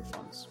control over your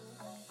funds.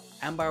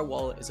 Ambire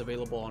Wallet is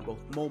available on both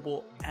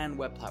mobile and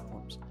web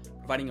platforms,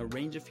 providing a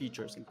range of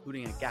features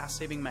including a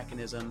gas-saving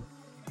mechanism,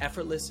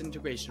 effortless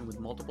integration with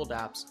multiple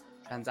dApps,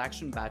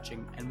 transaction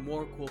batching, and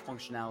more cool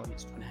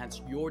functionalities to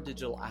enhance your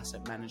digital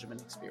asset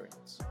management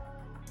experience.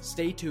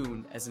 Stay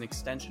tuned, as an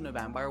extension of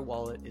Ambire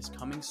Wallet is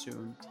coming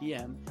soon,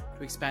 TM,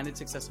 to expand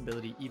its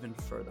accessibility even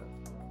further.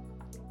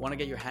 Want to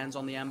get your hands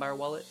on the Ambire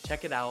Wallet?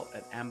 Check it out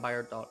at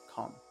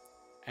ambire.com.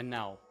 And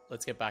now,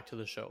 let's get back to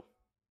the show.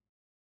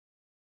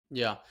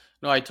 Yeah,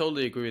 no, I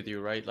totally agree with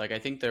you, right? Like, I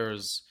think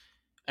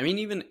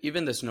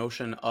even this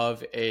notion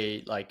of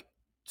a like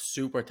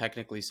super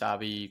technically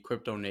savvy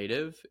crypto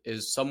native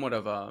is somewhat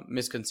of a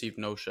misconceived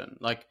notion.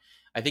 Like,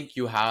 I think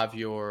you have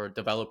your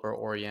developer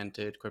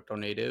oriented crypto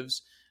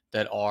natives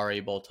that are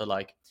able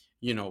to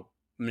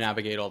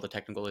navigate all the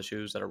technical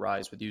issues that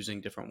arise with using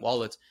different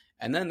wallets.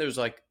 And then there's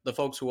like the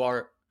folks who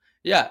are,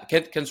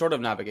 can sort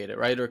of navigate it,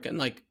 right? Or can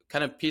like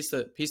kind of piece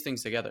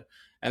things together.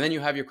 And then you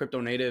have your crypto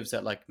natives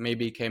that like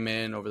maybe came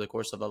in over the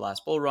course of the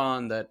last bull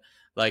run that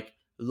like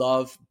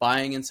love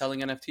buying and selling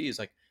NFTs.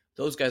 Like,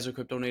 those guys are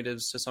crypto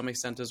natives to some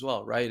extent as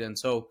well, right? And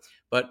so,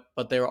 but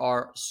there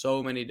are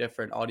so many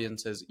different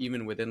audiences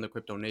even within the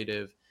crypto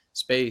native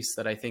space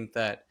that I think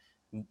that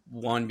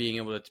one being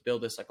able to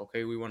build this, like,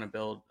 okay, we want to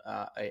build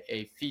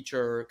a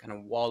feature kind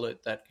of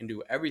wallet that can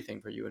do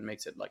everything for you and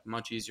makes it like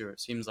much easier. It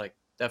seems like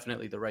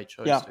definitely the right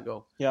choice Yeah, to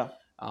go. yeah.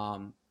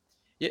 Um,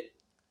 yeah,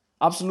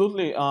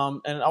 Absolutely.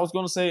 And I was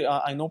going to say,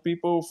 I know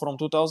people from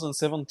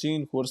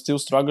 2017 who are still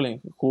struggling,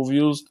 who've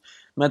used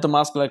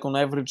MetaMask like on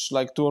average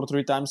like 2 or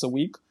 3 times a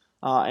week.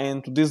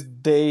 And to this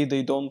day,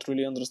 they don't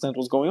really understand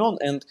what's going on.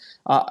 And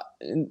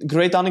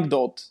great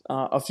anecdote.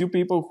 A few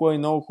people who I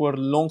know who are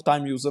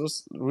long-time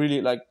users,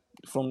 really like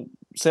from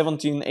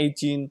 17,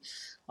 18,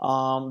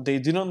 they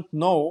didn't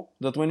know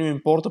that when you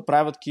import a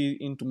private key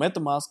into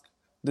MetaMask,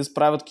 this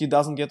private key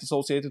doesn't get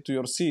associated to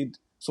your seed.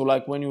 So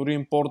like when you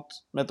re-import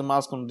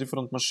MetaMask on a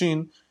different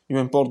machine, you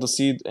import the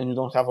seed and you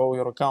don't have all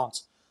your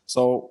accounts.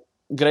 So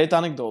great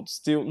anecdote.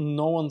 Still,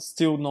 no one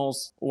still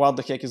knows what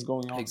the heck is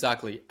going on.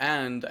 exactly.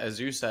 And as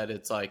you said,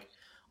 it's like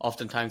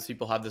oftentimes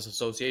people have this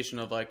association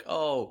of like,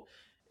 oh,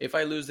 if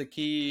I lose the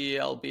key,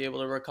 I'll be able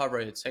to recover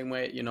it. Same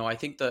way, I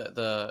think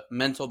the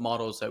mental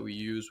models that we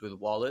use with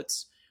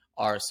wallets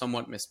are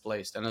somewhat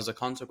misplaced. And as a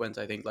consequence,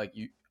 I think like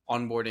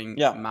onboarding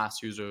Yeah.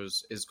 mass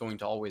users is going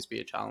to always be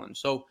a challenge.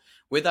 So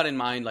with that in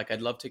mind, like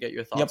I'd love to get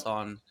your thoughts Yep.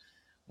 on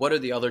what are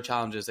the other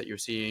challenges that you're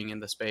seeing in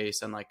the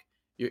space, and like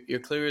you're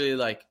clearly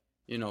like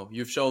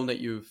you've shown that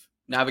you've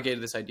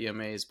navigated this idea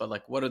maze, but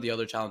like what are the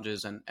other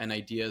challenges and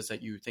ideas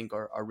that you think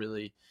are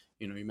really,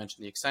 you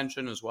mentioned the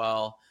extension as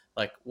well,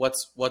 like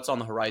what's on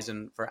the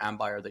horizon for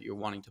Ambire that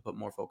you're wanting to put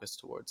more focus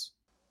towards?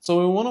 So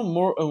we want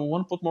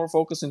to put more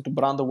focus into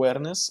brand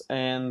awareness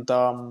and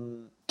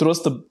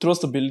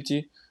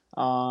trustability,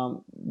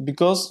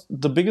 because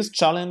the biggest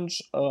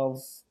challenge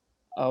of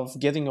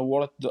getting a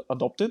wallet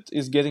adopted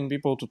is getting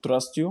people to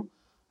trust you,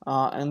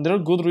 and there are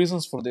good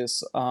reasons for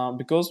this,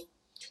 because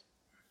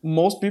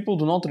most people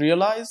do not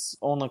realize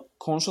on a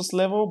conscious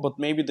level, but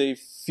maybe they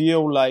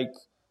feel like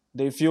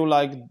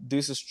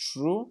this is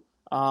true,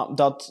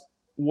 that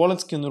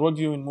wallets can rogue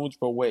you in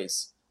multiple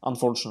ways.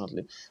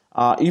 Unfortunately,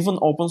 even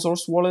open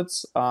source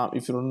wallets,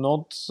 if you're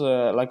not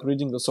like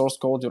reading the source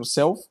code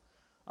yourself,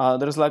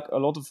 there's like a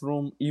lot of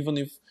room. Even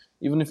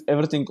if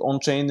everything on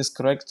chain is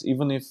correct,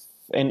 even if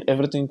and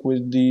everything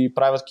with the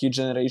private key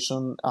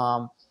generation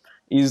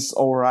is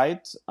all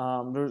right,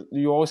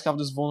 you always have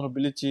this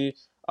vulnerability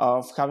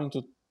of having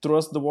to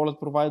trust the wallet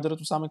provider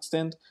to some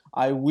extent.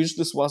 I wish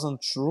this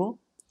wasn't true,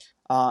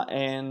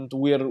 and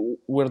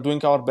we're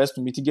doing our best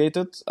to mitigate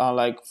it.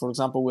 Like for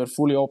example, we're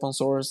fully open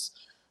source.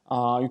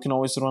 You can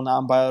always run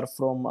Ambire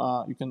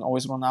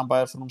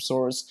from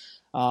source.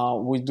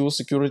 We do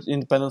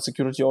independent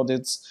security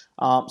audits.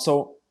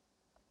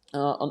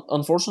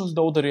 Unfortunately,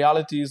 though, the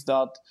reality is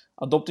that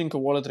adopting a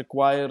wallet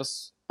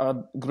requires a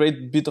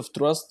great bit of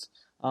trust,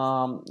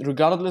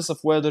 regardless of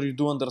whether you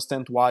do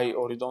understand why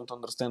or you don't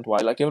understand why.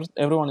 Like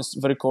everyone is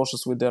very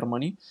cautious with their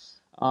money.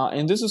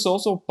 And this is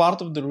also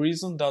part of the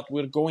reason that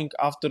we're going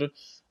after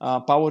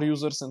power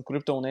users and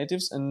crypto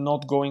natives and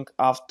not going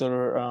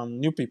after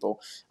new people.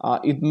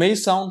 It may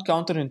sound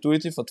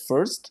counterintuitive at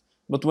first,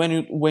 but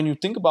when you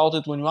think about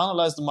it, when you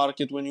analyze the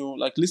market, when you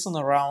like listen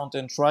around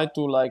and try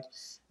to like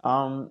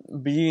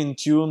be in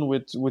tune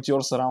with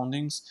your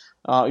surroundings,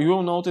 you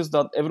will notice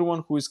that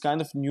everyone who is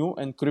kind of new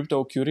and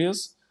crypto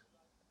curious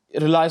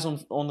relies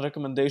on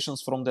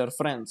recommendations from their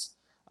friends.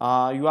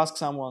 You ask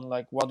someone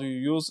like, "What do you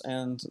use?"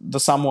 and the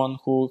someone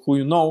who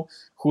you know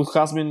who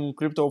has been in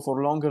crypto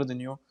for longer than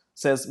you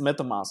says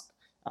MetaMask.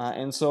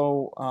 And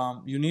so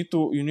you need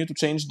to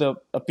change the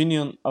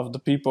opinion of the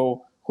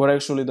people who are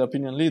actually the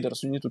opinion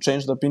leaders. You need to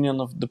change the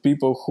opinion of the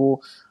people who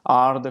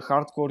are the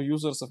hardcore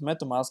users of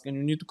MetaMask, and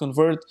you need to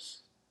convert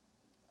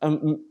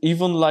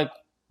even like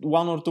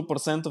 1 or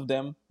 2% of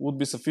them would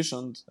be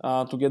sufficient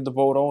to get the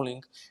ball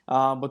rolling.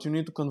 But you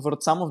need to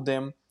convert some of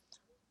them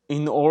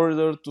in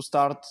order to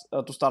start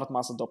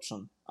mass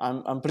adoption.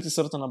 I'm pretty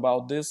certain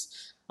about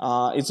this.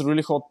 It's a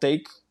really hot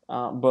take,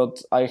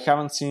 but I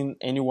haven't seen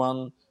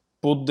anyone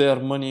put their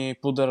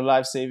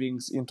life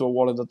savings into a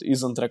wallet that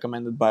isn't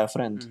recommended by a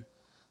friend. Mm.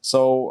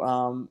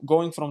 So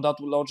going from that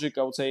logic,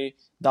 I would say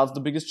that's the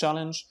biggest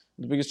challenge.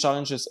 The biggest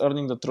challenge is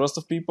earning the trust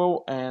of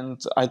people, and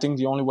I think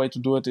the only way to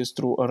do it is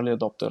through early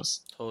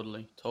adopters.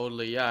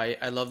 Totally. Yeah,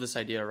 I love this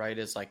idea, right?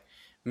 It's like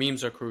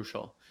memes are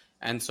crucial.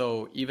 And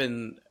so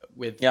even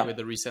Yeah, with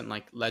the recent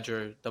like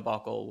Ledger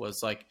debacle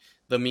was like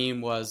the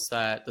meme was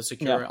that the yeah,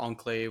 secure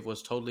enclave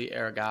was totally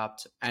air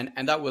gapped.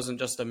 And that wasn't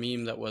just a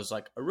meme that was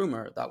like a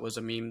rumor. That was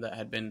a meme that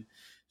had been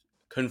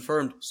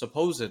confirmed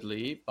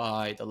supposedly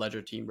by the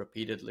Ledger team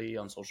repeatedly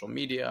on social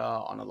media,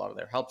 on a lot of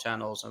their help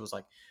channels. And it was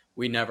like,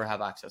 we never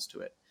have access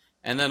to it.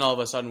 And then all of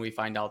a sudden we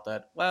find out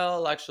that,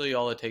 well, actually,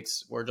 all it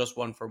takes, we're just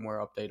one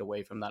firmware update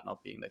away from that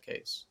not being the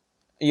case.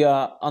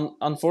 yeah.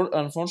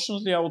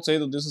 Unfortunately, I would say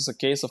that this is a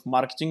case of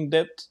marketing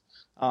debt.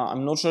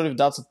 I'm not sure if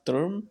that's a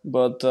term,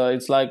 but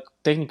it's like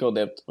technical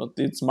debt, but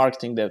it's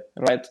marketing debt,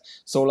 right?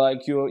 So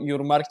like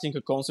you're marketing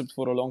a concept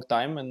for a long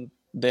time, and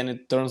then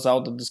it turns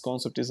out that this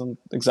concept isn't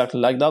exactly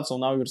like that. So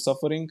now you're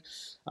suffering,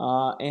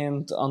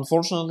 and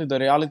unfortunately, the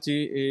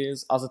reality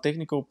is, as a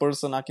technical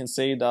person, I can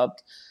say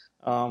that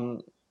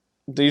um,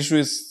 the issue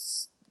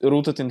is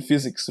rooted in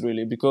physics,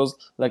 really, because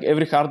like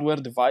every hardware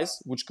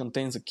device which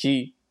contains a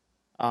key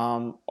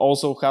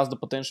also has the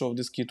potential of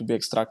this key to be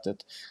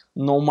extracted.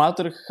 No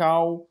matter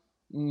how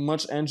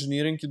much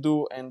engineering you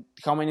do and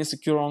how many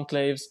secure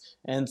enclaves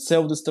and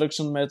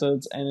self-destruction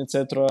methods and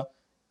etc.,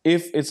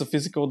 if it's a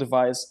physical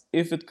device,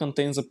 if it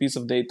contains a piece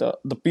of data,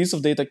 the piece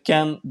of data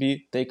can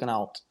be taken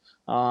out.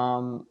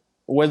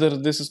 Whether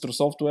this is through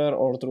software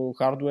or through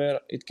hardware,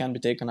 it can be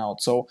taken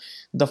out. So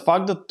the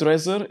fact that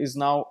Trezor is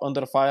now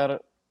under fire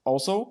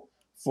also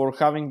for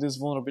having this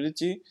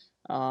vulnerability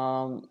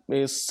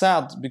is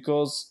sad,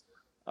 because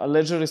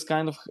Ledger is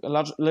kind of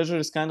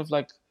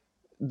like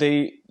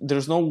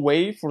there's no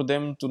way for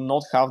them to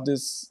not have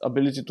this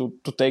ability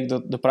to take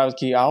the private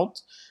key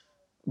out,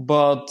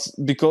 but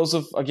because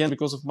of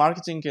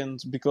marketing and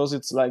because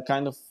it's like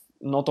kind of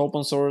not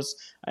open source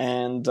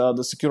and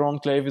the secure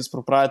enclave is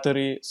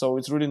proprietary, so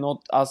it's really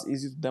not as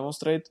easy to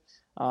demonstrate.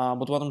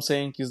 But what I'm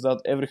saying is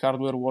that every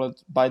hardware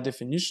wallet by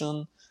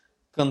definition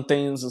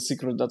contains a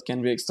secret that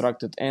can be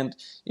extracted, and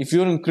if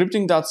you're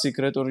encrypting that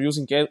secret or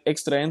using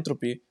extra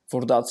entropy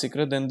for that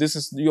secret, then this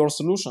is your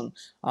solution.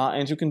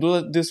 And you can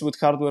do this with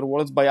hardware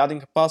wallets by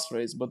adding a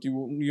passphrase, but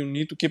you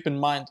need to keep in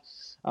mind,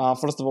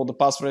 first of all, the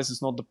passphrase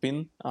is not the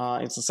pin.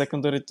 It's a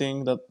secondary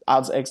thing that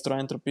adds extra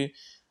entropy.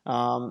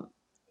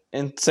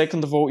 And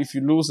second of all, if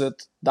you lose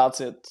it, that's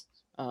it.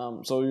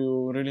 So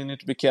you really need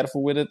to be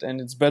careful with it,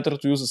 and it's better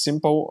to use a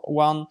simple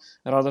one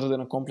rather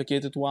than a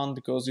complicated one,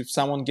 because if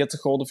someone gets a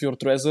hold of your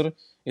Trezor,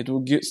 it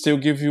will still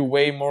give you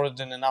way more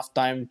than enough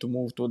time to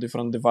move to a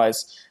different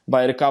device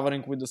by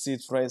recovering with the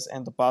seed phrase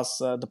and the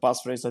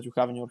passphrase that you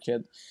have in your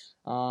head.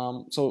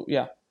 So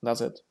yeah,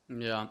 that's it.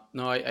 Yeah,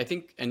 no, I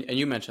think, and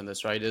you mentioned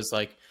this, right, is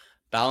like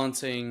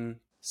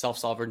balancing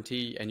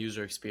self-sovereignty and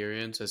user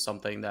experience is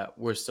something that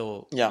we're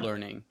still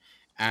learning.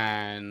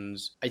 And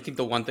I think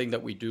the one thing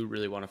that we do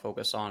really want to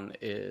focus on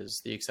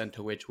is the extent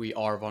to which we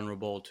are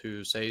vulnerable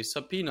to, say,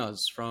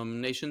 subpoenas from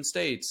nation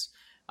states,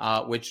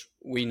 which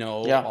we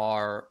know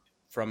are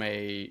from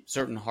a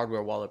certain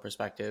hardware wallet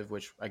perspective,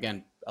 which,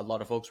 again, a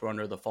lot of folks were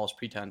under the false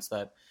pretense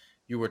that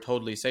you were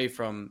totally safe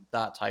from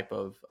that type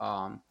of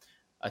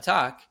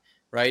attack,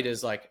 right?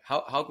 Is like,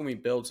 how can we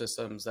build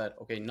systems that,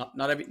 okay, not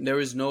there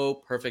is no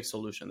perfect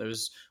solution.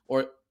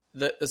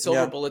 The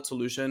silver bullet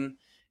solution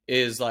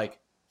is like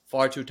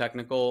far too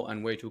technical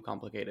and way too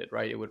complicated,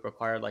 right? It would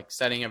require like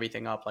setting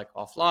everything up like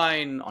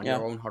offline on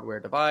your own hardware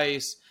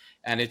device,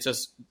 and it's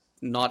just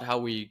not how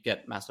we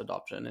get mass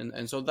adoption.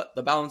 And so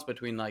the balance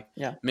between like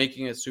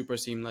making it super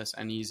seamless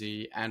and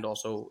easy and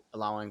also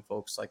allowing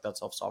folks like that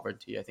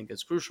self-sovereignty, I think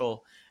is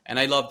crucial. And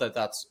I love that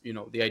that's,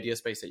 the idea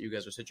space that you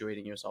guys are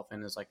situating yourself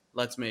in is like,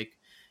 let's make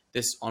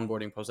this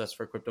onboarding process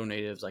for crypto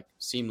natives like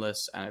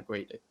seamless and a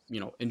great,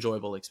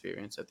 enjoyable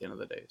experience at the end of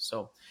the day.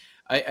 So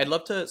I'd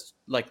love to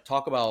like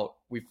talk about,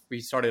 we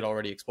started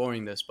already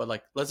exploring this, but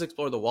like, let's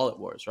explore the wallet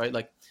wars, right?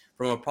 Like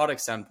from a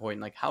product standpoint,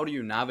 like how do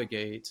you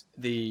navigate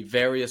the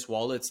various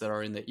wallets that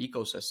are in the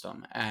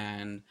ecosystem?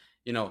 And,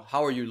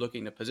 how are you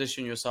looking to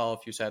position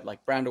yourself? You said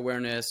like brand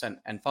awareness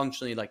and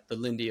functionally like the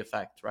Lindy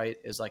effect, right?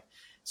 Is like,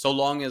 so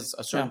long as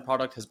a certain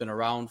product has been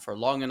around for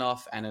long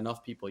enough and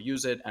enough people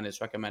use it and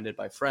it's recommended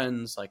by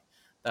friends, like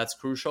that's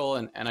crucial.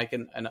 And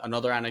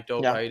another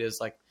anecdote, right, is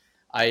like,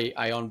 I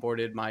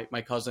onboarded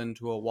my cousin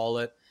to a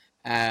wallet,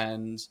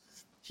 and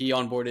he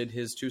onboarded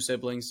his two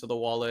siblings to the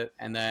wallet,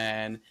 and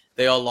then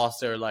they all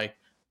lost their like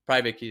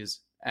private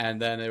keys.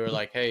 And then they were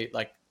like, hey,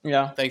 like,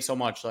 thanks so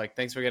much. Like,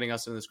 thanks for getting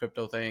us in this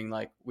crypto thing.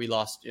 Like we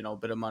lost, a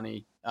bit of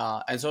money.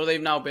 And so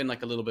they've now been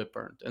like a little bit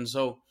burnt. And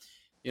so,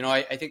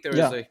 I think there is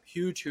a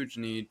huge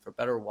need for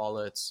better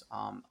wallets.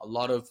 A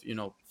lot of,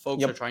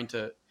 folks are trying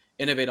to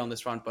innovate on this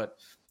front, but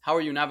how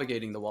are you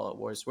navigating the wallet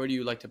wars? Where do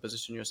you like to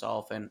position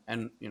yourself,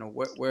 and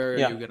where are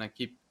you gonna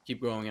keep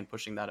growing and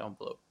pushing that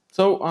envelope?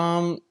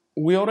 So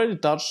we already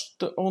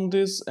touched on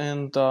this,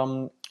 and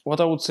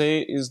what I would say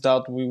is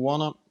that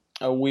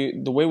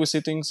the way we see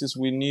things is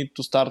we need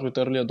to start with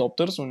early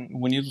adopters.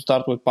 We need to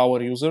start with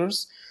power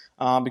users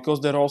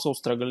because they're also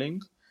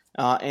struggling,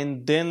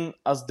 and then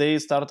as they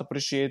start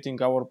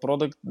appreciating our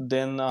product,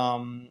 then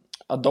the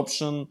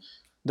adoption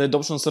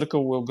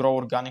circle will grow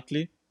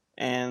organically.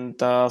 And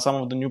some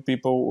of the new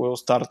people will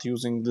start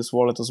using this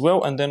wallet as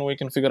well, and then we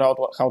can figure out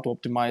how to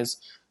optimize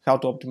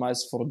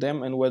for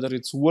them and whether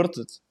it's worth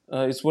it.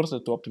 It's worth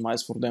it to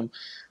optimize for them.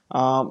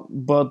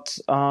 But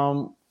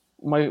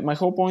my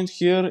whole point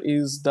here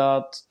is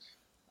that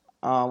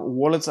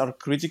wallets are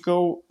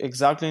critical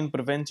exactly in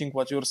preventing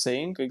what you're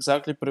saying,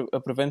 exactly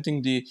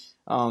preventing the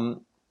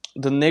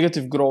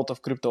negative growth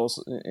of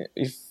cryptos,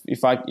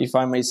 if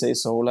I may say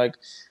so. Like.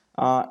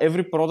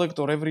 Every product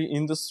or every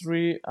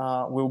industry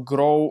will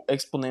grow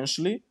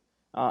exponentially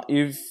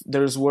if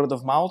there is word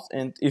of mouth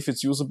and if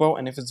it's usable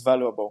and if it's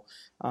valuable.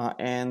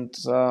 And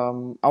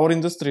our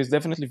industry is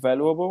definitely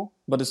valuable,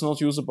 but it's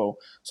not usable.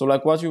 So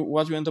like what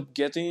you end up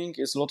getting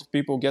is a lot of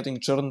people getting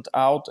churned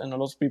out and a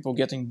lot of people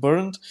getting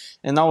burned.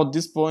 And now at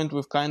this point,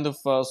 we've kind of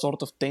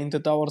sort of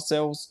tainted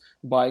ourselves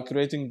by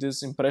creating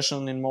this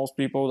impression in most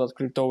people that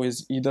crypto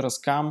is either a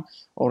scam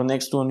or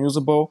next to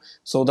unusable.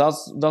 So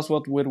that's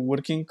what we're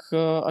working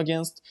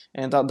against,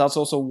 and that's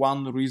also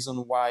one reason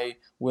why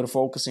we're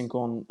focusing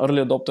on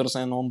early adopters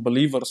and on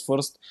believers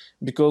first,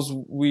 because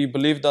we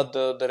believe that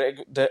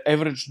the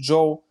average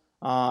Joe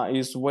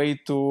is way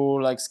too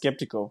like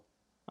skeptical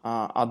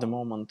at the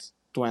moment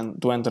to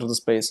enter the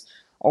space.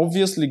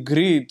 Obviously,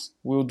 greed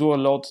will do a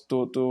lot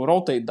to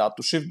rotate that,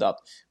 to shift that,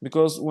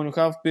 because when you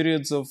have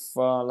periods of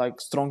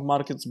like strong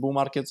markets, bull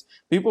markets,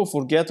 people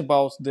forget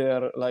about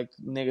their like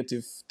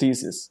negative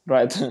thesis,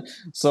 right?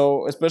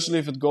 So especially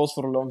if it goes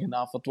for long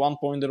enough, at one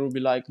point there will be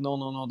like,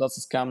 no, that's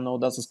a scam, no,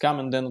 that's a scam,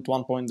 and then at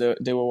one point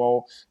they will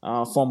all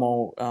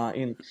FOMO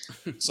in.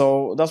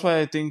 So that's why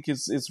I think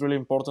it's really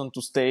important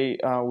to stay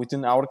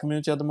within our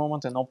community at the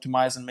moment and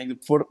optimize and make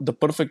the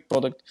perfect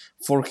product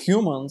for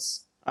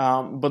humans,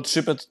 but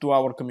ship it to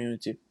our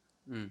community.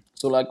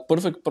 So like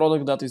perfect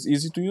product that is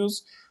easy to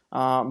use,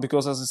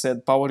 because as I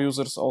said, power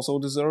users also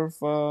deserve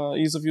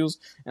ease of use,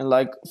 and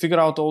like figure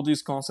out all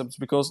these concepts,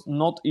 because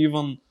not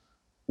even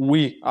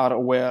we are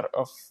aware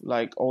of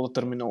like all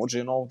the terminology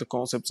and all the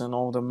concepts and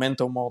all the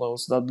mental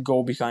models that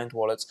go behind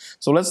wallets.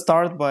 So let's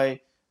start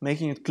by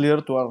making it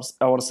clear to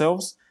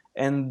ourselves,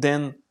 and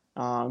then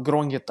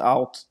growing it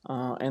out,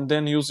 and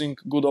then using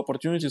good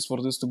opportunities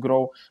for this to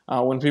grow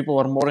when people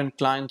are more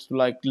inclined to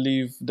like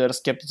leave their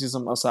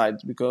skepticism aside,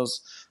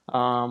 because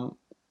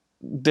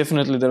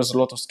definitely there's a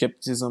lot of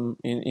skepticism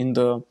in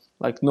the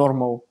like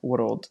normal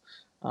world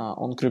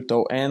on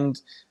crypto. And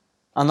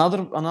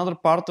another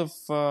part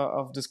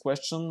of this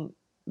question,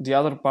 the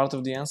other part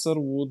of the answer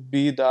would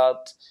be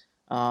that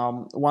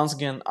once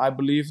again, I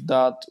believe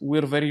that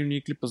we're very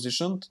uniquely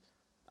positioned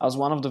as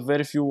one of the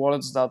very few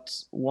wallets that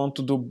want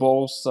to do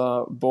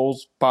both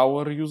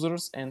power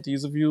users and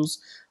ease of use,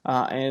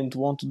 and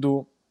want to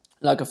do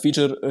like a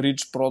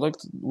feature-rich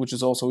product, which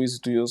is also easy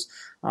to use.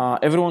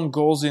 Everyone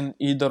goes in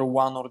either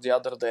one or the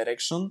other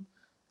direction,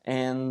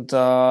 and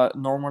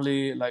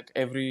normally like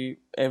every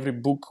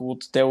book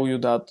would tell you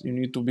that you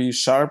need to be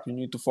sharp, you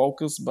need to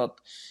focus,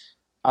 but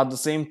at the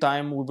same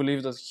time we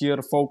believe that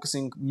here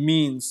focusing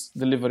means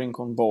delivering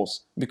on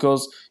both,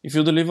 because if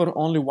you deliver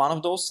only one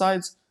of those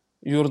sides,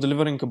 you're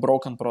delivering a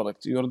broken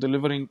product, you're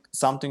delivering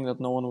something that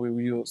no one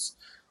will use.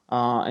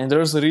 And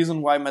there's a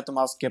reason why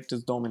MetaMask kept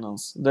its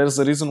dominance. There's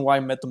a reason why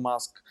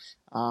MetaMask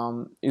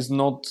is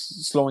not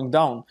slowing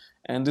down.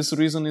 And this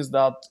reason is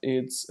that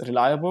it's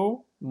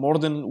reliable more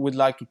than we'd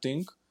like to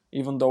think,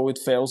 even though it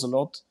fails a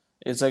lot.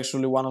 It's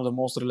actually one of the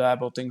most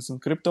reliable things in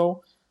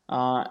crypto.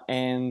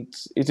 And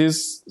it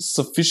is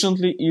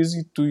sufficiently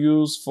easy to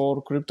use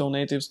for crypto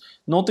natives.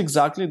 Not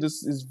exactly,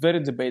 this is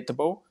very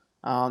debatable.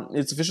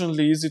 It's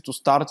sufficiently easy to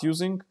start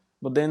using,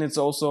 but then it's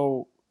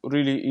also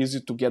really easy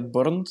to get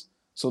burned.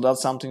 So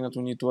that's something that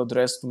we need to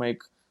address to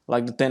make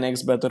like the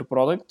 10x better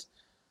product.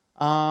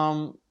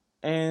 And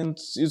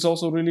it's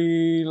also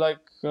really like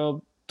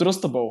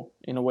trustable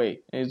in a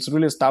way. It's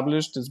really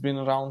established. It's been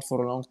around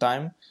for a long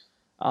time.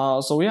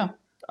 So yeah,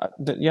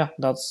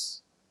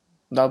 that's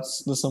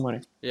the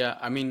summary. Yeah,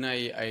 I mean,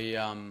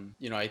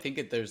 I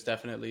think there's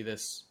definitely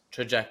this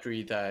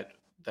trajectory that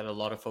a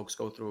lot of folks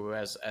go through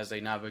as they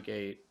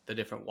navigate the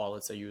different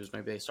wallets they use.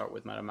 Maybe they start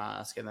with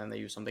MetaMask and then they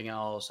use something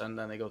else, and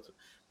then they go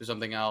to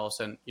something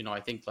else. And I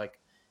think like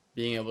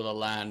being able to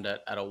land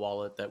at a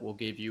wallet that will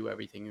give you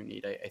everything you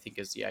need, I think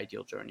is the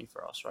ideal journey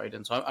for us, right?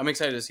 And so I'm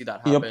excited to see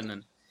that happen, Yep.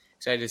 and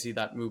excited to see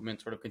that movement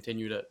sort of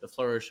continue to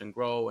flourish and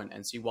grow,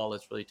 and see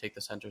wallets really take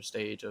the center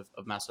stage of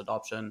mass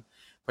adoption,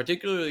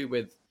 particularly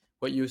with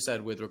what you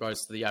said with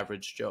regards to the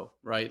average Joe,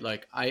 right?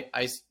 Like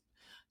I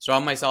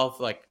surround myself,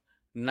 like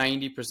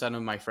 90%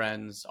 of my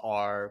friends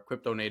are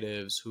crypto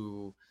natives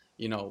who,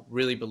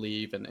 really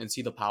believe and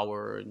see the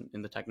power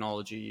in the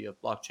technology of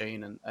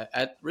blockchain, and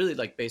at really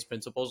like base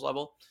principles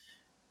level.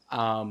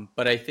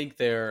 But I think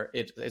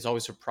it's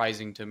always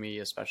surprising to me,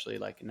 especially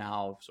like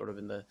now, sort of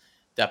in the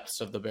depths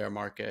of the bear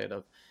market,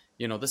 of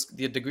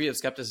the degree of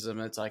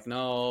skepticism. It's like,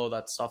 no,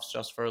 that stuff's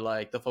just for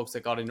like the folks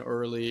that got in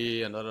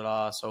early and da da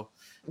da. So,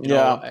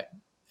 Yeah.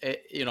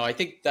 I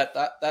think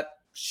that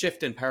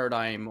shift in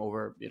paradigm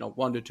over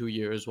 1 to 2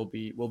 years will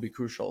be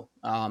crucial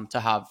to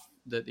have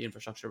the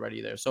infrastructure ready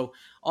there. So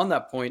on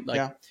that point, like,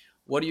 Yeah.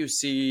 what do you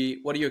see?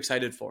 What are you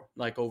excited for?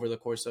 Like over the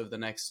course of the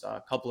next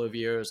couple of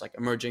years, like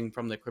emerging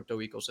from the crypto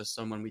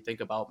ecosystem, when we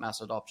think about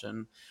mass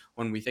adoption,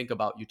 when we think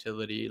about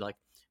utility, like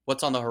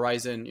what's on the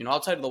horizon?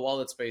 Outside of the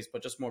wallet space,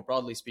 but just more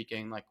broadly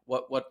speaking, like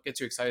what gets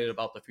you excited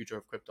about the future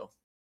of crypto?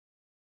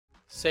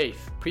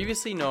 Safe,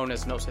 previously known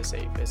as Gnosis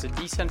Safe, is a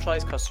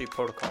decentralized custody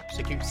protocol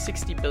securing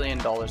 $60 billion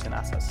in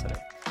assets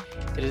today.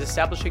 It is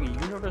establishing a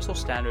universal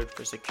standard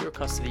for secure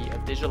custody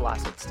of digital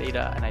assets,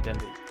 data, and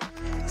identity.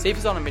 SAFE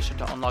is on a mission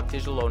to unlock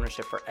digital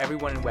ownership for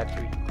everyone in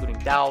Web3, including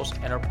DAOs,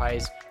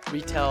 enterprise,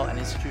 retail, and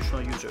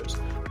institutional users,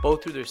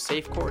 both through their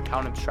SAFE core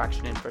account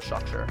abstraction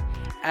infrastructure,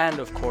 and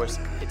of course,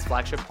 its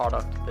flagship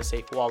product, the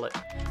SAFE Wallet,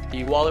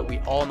 the wallet we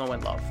all know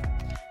and love.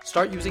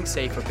 Start using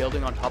SAFE for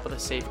building on top of the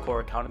SAFE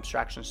core account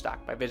abstraction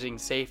stack by visiting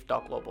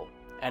safe.global.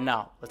 And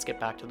now, let's get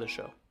back to the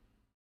show.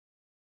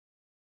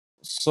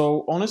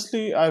 So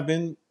honestly, I've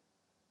been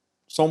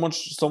so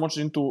much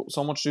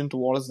into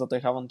wallets that I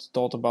haven't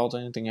thought about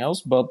anything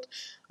else. But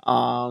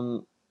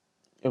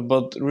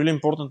really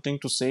important thing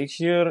to say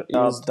here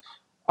is that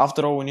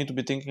after all, we need to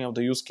be thinking of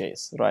the use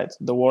case, right?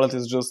 The wallet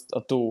is just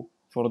a tool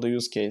for the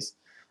use case.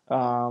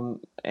 And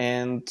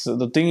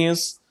the thing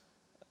is,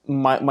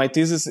 my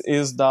thesis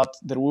is that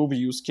there will be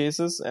use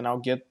cases, and I'll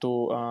get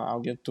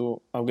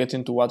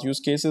into what use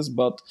cases.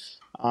 But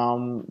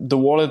the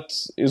wallet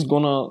is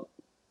gonna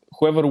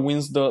whoever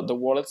wins the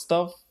wallet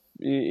stuff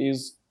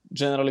is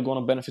generally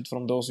gonna benefit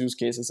from those use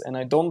cases. And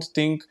I don't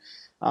think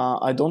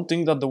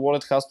that the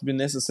wallet has to be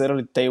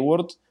necessarily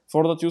tailored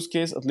for that use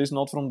case, at least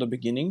not from the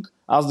beginning.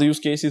 As the use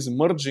case is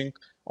emerging,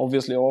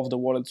 obviously all of the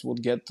wallets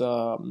would get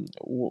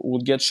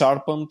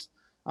sharpened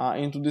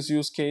into this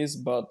use case.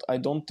 But I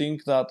don't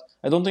think that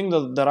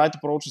the right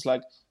approach is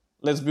like,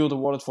 let's build a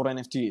wallet for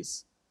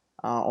NFTs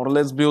or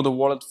let's build a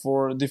wallet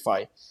for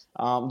DeFi.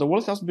 The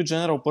wallet has to be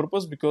general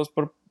purpose because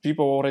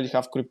people already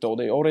have crypto.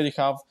 They already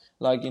have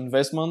like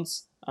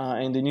investments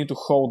and they need to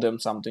hold them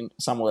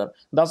somewhere.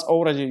 That's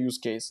already a use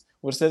case.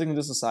 We're setting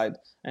this aside,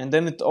 and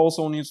then it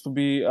also needs to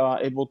be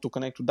able to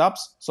connect to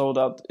dApps so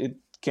that it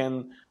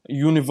can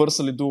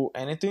universally do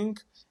anything.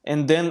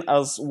 And then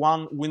as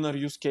one winner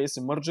use case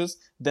emerges,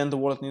 then the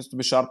wallet needs to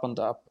be sharpened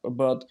up.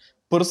 But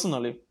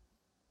personally,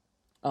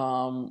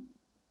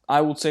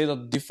 I would say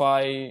that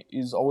DeFi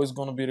is always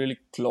going to be really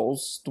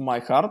close to my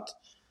heart.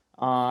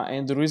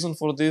 And the reason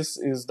for this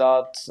is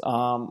that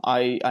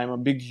I'm a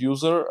big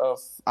user of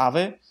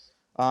Aave.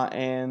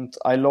 And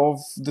I love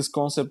this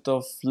concept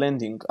of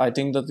lending. I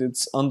think that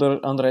it's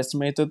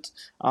underestimated.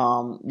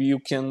 You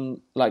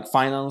can like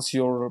finance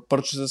your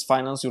purchases,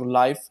 finance your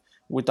life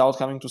without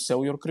having to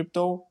sell your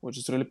crypto, which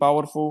is really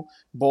powerful,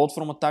 both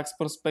from a tax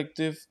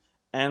perspective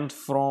and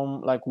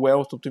from like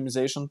wealth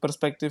optimization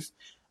perspective.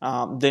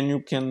 Then you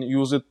can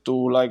use it to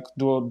like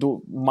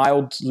do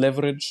mild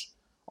leverage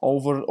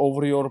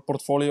over your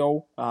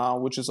portfolio,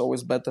 which is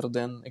always better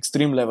than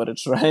extreme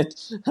leverage, right?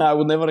 I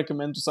would never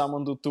recommend to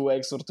someone do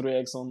 2x or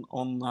 3x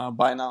on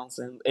Binance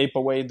and ape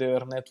away their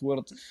net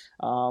worth.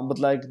 But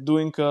like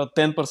doing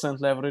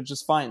 10% leverage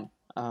is fine,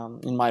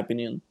 in my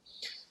opinion.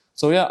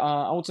 So yeah,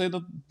 I would say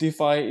that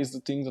DeFi is the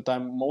thing that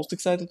I'm most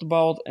excited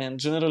about, and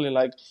generally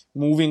like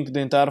moving the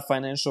entire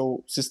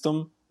financial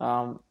system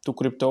to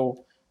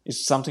crypto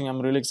is something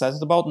I'm really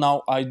excited about.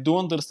 Now, I do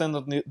understand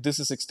that this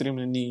is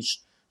extremely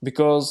niche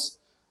because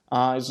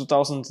it's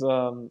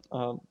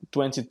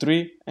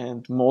 2023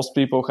 and most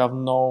people have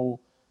no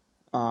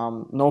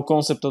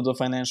concept of the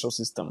financial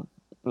system,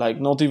 like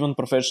not even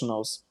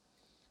professionals.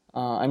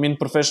 I mean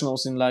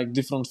professionals in like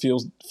different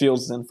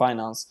fields than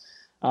finance.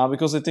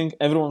 Because I think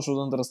everyone should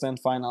understand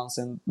finance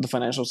and the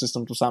financial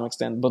system to some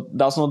extent, but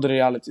that's not the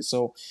reality.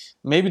 So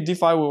maybe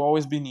DeFi will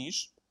always be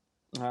niche.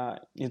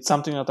 It's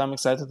something that I'm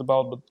excited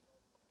about, but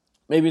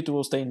maybe it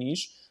will stay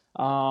niche.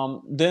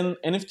 Then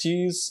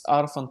NFTs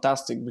are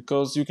fantastic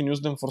because you can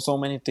use them for so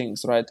many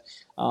things, right?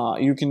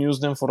 You can use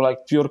them for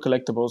like pure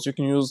collectibles. You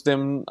can use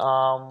them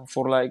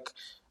for like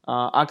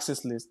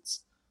access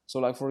lists. So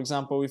like, for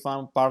example, if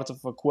I'm part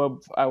of a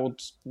club, I would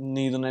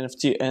need an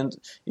NFT. And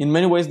in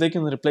many ways, they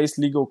can replace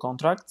legal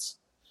contracts.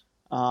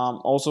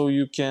 Also,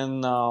 you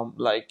can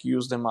like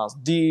use them as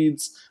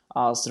deeds,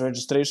 as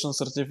registration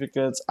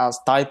certificates, as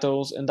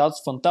titles. And that's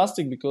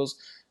fantastic because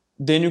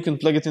then you can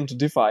plug it into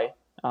DeFi.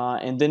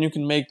 And then you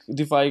can make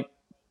DeFi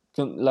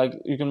like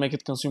you can make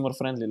it consumer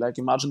friendly. Like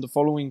imagine the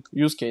following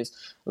use case: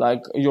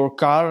 like your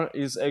car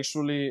is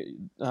actually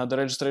the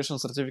registration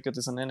certificate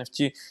is an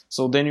NFT.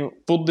 So then you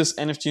put this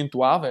NFT into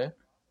Aave,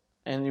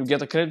 and you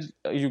get a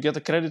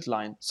credit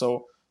line.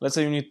 So let's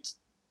say you need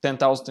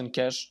 10,000 in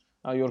cash.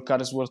 Your car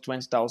is worth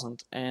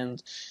 20,000,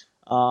 and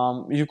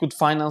you could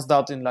finance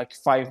that in like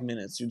 5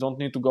 minutes. You don't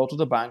need to go to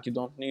the bank. You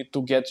don't need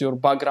to get your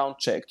background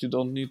checked. You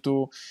don't need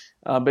to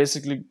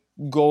basically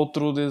go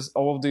through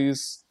all of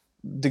these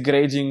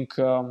degrading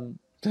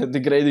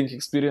degrading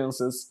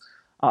experiences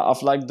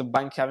of like the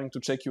bank having to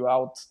check you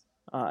out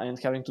and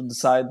having to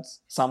decide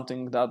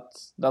something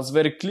that's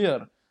very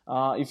clear.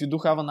 If you do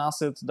have an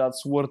asset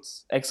that's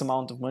worth X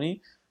amount of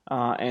money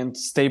and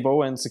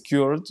stable and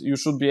secured, you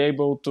should be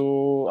able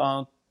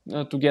to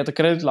get a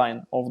credit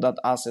line of that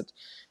asset.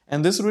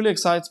 And this really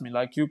excites me.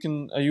 Like you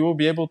will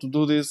be able to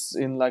do this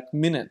in like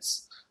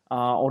minutes,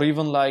 or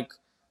even like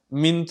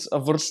mint a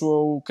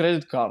virtual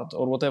credit card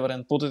or whatever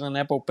and put it in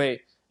Apple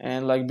Pay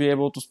and like be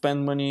able to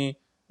spend money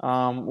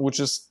which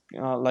is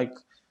like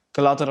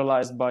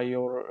collateralized by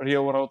your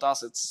real world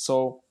assets.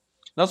 So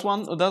that's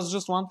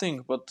just one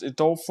thing, but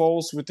it all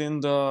falls within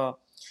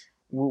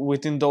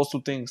within those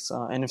two things,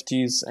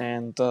 NFTs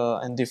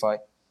and DeFi.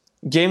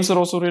 Games are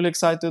also really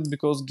excited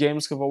because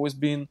games have always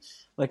been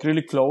like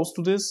really close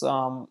to this.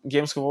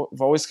 Games have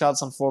always had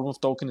some form of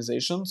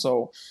tokenization,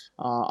 so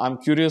I'm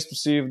curious to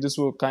see if this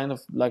will kind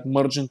of like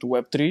merge into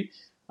Web3.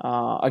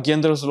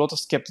 Again, there's a lot of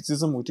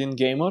skepticism within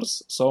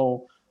gamers,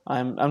 so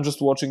I'm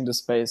just watching the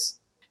space.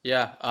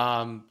 Yeah,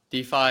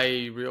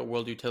 DeFi real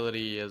world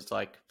utility is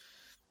like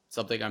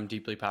something I'm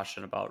deeply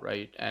passionate about,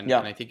 right? And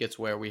Yeah, I think it's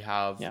where we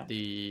have yeah,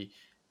 the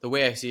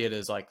way I see it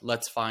is like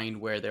let's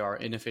find where there are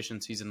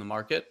inefficiencies in the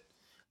market,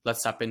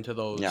 let's tap into yeah,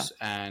 those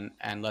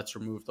and let's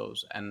remove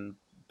those. And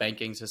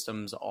banking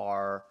systems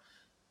are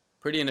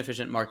pretty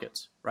inefficient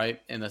markets, right?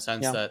 In the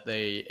sense yeah,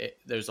 that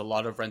there's a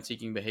lot of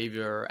rent-seeking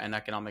behavior and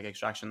economic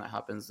extraction that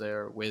happens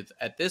there with,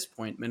 at this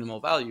point, minimal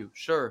value.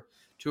 Sure,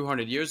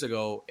 200 years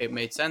ago, it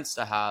made sense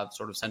to have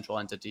sort of central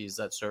entities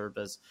that served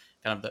as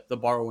kind of the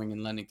borrowing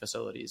and lending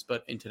facilities.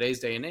 But in today's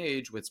day and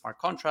age, with smart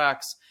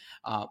contracts,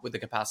 with the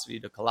capacity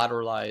to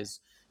collateralize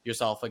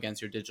yourself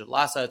against your digital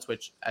assets,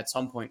 which at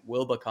some point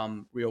will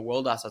become real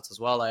world assets as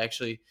well. I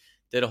actually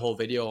did a whole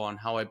video on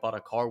how I bought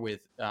a car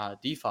with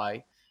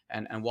DeFi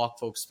and walk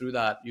folks through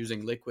that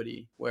using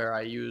Liquidity, where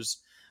I use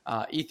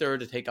Ether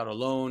to take out a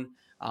loan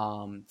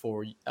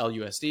for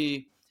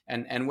LUSD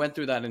and went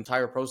through that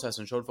entire process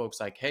and showed folks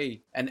like,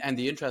 hey, and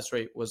the interest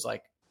rate was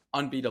like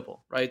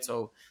unbeatable, right?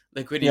 So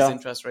Liquidity's yeah,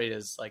 interest rate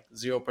is like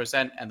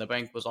 0%, and the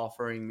bank was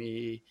offering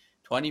me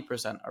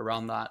 20%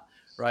 around that,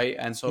 right?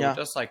 And so yeah.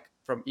 just like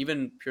from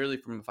even purely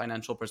from a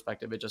financial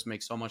perspective, it just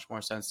makes so much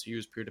more sense to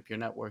use peer-to-peer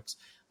networks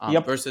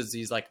Yep. versus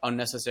these like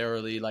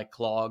unnecessarily like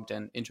clogged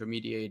and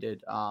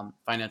intermediated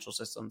financial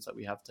systems that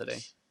we have today.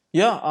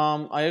 Yeah,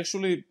 I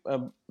actually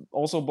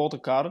also bought a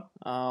car,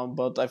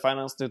 but I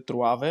financed it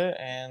through Aave,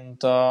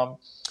 and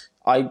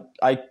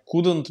I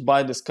couldn't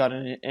buy this car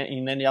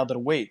in any other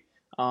way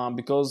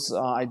because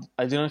I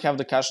didn't have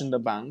the cash in the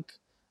bank,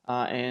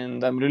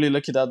 and I'm really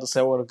lucky that the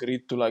seller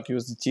agreed to like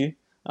USDT.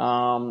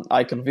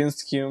 I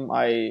convinced him.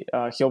 I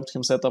helped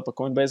him set up a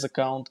Coinbase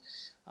account.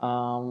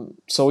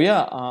 So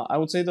yeah, I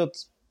would say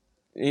that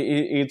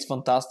it's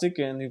fantastic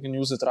and you can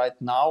use it right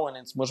now and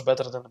it's much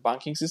better than the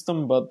banking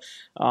system. But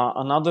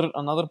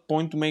another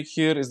point to make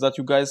here is that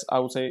you guys, I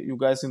would say you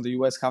guys in the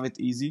US have it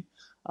easy,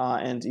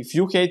 and if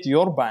you hate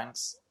your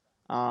banks,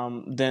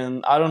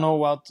 then I don't know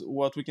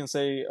what we can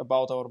say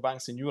about our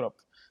banks in Europe.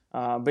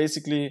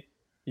 Basically,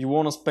 you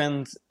want to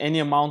spend any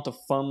amount of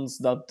funds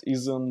that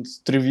isn't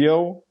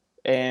trivial,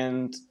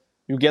 and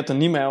you get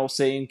an email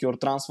saying your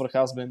transfer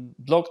has been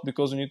blocked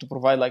because you need to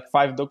provide like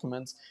 5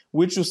 documents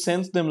which you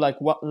sent them like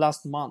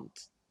last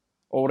month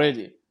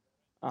already.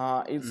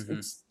 It's Mm-hmm.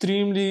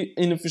 extremely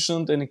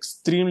inefficient and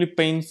extremely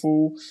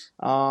painful,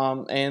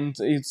 and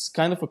it's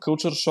kind of a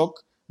culture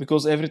shock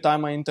because every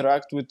time I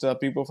interact with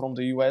people from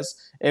the US,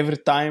 every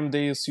time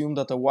they assume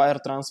that a wire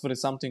transfer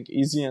is something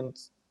easy and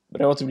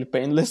relatively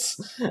painless.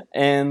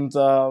 And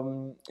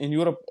in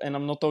Europe, and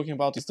I'm not talking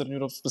about Eastern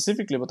Europe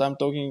specifically, but I'm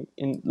talking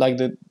in like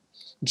the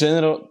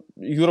general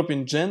Europe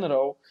in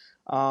general.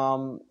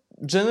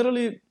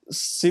 Generally,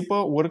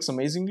 SIPA works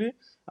amazingly,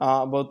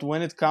 but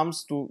when it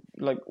comes to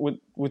like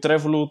with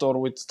Revolut or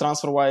with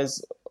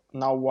TransferWise,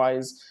 now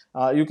Wise,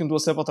 you can do a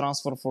SEPA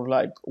transfer for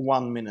like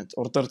 1 minute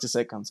or 30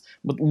 seconds.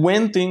 But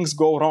when things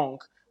go wrong,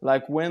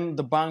 like when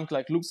the bank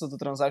like looks at the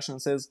transaction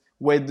and says,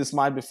 "Wait, this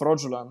might be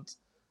fraudulent,"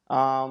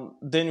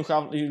 then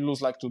you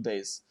lose like 2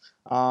 days.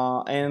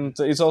 And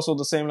it's also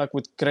the same like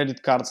with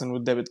credit cards and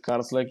with debit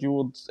cards. Like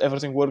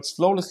everything works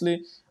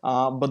flawlessly,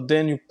 but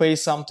then you pay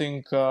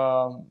something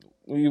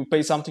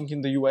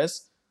in the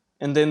US,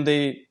 and then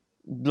they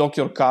block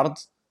your card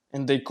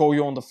and they call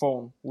you on the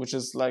phone, which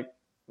is like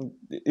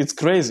it's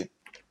crazy.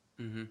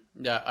 Mm-hmm.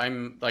 Yeah,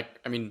 I'm like,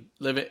 I mean,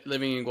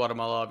 living in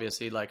Guatemala,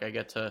 obviously, like I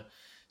get to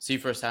see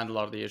firsthand a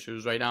lot of the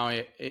issues right now.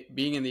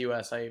 Being in the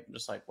U.S., I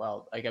just like,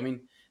 well, like, I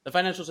mean, the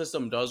financial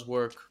system does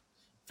work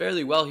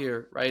fairly well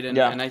here, right? And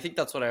Yeah, I think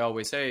that's what I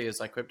always say is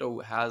like crypto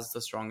has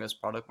the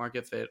strongest product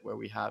market fit where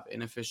we have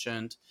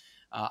inefficient,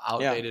 yeah,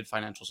 outdated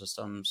financial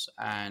systems,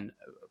 and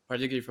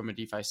particularly from a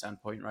DeFi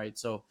standpoint, right?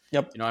 So,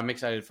 yep. I'm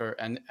excited for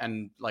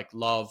and like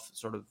love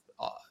sort of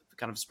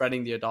kind of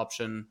spreading the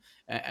adoption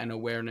and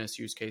awareness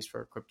use case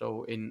for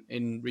crypto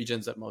in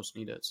regions that most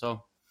need it.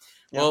 So,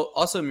 Yeah. well,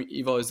 awesome,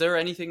 Ivo. Is there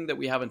anything that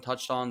we haven't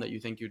touched on that you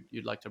think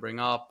you'd like to bring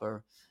up,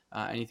 or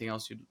anything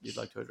else you'd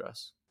like to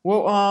address?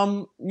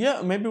 Well,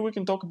 yeah, maybe we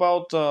can talk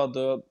about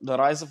the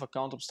rise of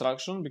account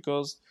abstraction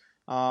because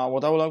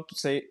what I would like to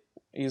say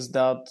is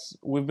that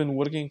we've been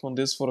working on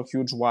this for a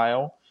huge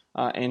while,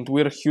 and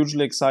we're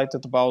hugely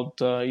excited about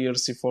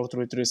ERC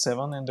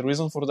 4337. And the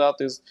reason for that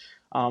is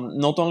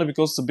not only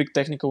because it's a big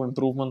technical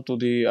improvement to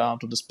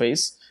the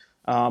space,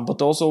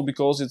 but also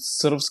because it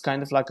serves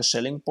kind of like a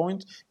Schelling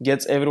point,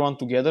 gets everyone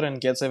together and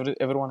gets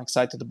everyone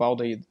excited about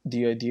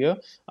the idea.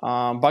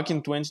 Back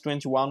in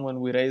 2021, when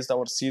we raised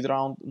our seed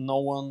round, no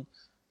one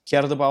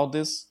cared about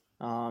this.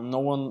 No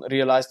one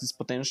realized its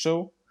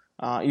potential,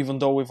 even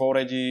though we've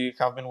already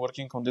have been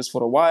working on this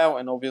for a while,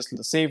 and obviously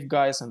the Safe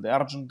guys and the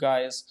Argent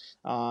guys,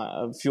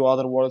 a few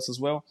other worlds as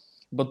well.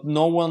 but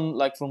no one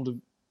like from the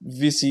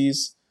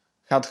VCs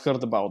had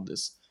heard about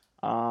this.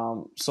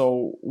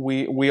 So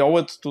we owe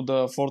it to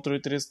the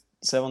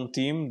 4337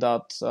 team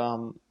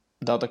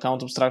that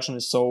account abstraction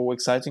is so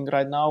exciting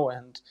right now,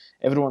 and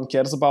everyone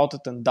cares about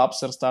it, and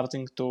dApps are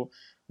starting to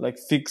like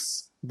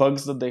fix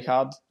bugs that they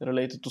had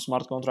related to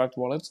smart contract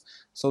wallets.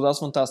 So that's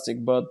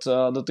fantastic. But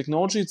the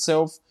technology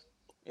itself,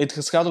 it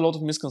has had a lot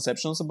of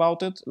misconceptions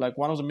about it. Like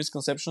one of the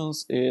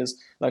misconceptions is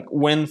like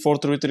when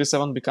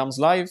 4337 becomes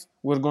live,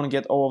 we're going to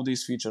get all of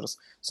these features.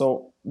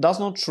 So that's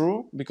not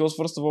true, because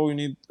first of all, you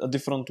need a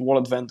different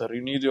wallet vendor.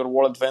 You need your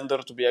wallet vendor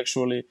to be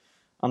actually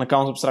an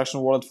account abstraction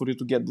wallet for you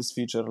to get this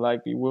feature.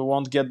 Like we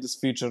won't get this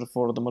feature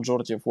for the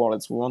majority of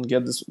wallets. We won't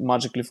get this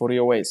magically for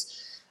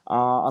EOAs.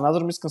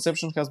 Another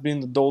misconception has been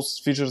that those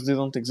features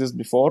didn't exist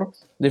before.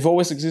 They've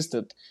always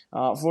existed.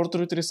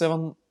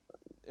 4337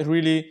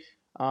 really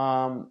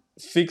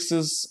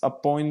fixes a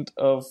point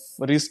of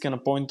risk and a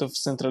point of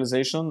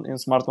centralization in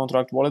smart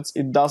contract wallets.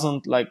 It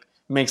doesn't like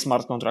make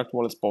smart contract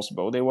wallets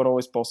possible. They were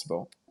always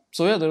possible.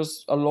 So yeah,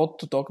 there's a lot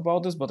to talk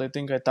about this, but I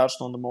think I touched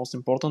on the most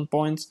important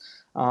points.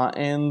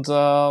 And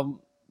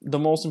the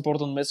most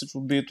important message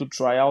would be to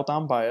try out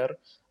Ambire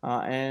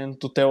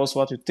and to tell us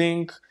what you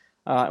think.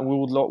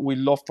 We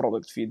love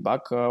product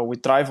feedback. We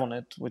thrive on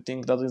it. We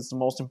think that is the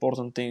most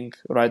important thing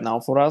right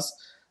now for us.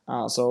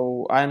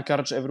 So I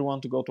encourage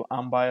everyone to go to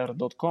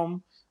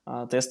ambire.com,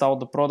 test out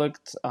the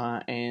product,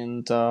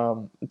 and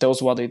tell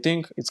us what they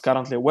think. It's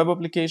currently a web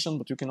application,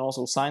 but you can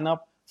also sign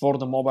up for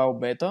the mobile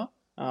beta,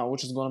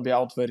 which is going to be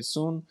out very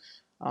soon.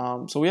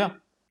 So yeah.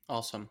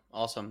 Awesome.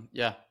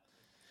 Yeah.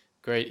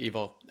 Great,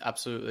 Ivo.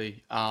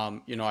 Absolutely.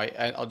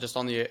 I'll just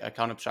on the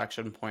account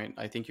abstraction point,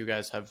 I think you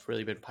guys have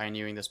really been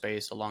pioneering the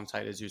space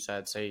alongside, as you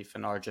said, Safe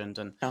and Argent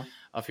and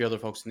a few other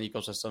folks in the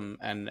ecosystem,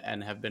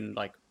 and have been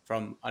like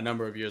from a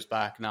number of years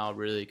back now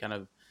really kind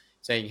of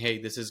saying, hey,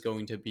 this is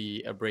going to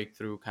be a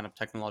breakthrough kind of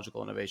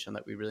technological innovation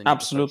that we really need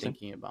to start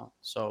thinking about.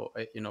 So,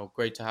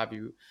 great to have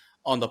you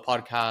on the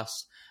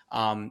podcast.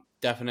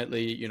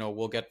 Definitely,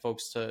 we'll get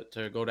folks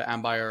to go to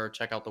Ambire,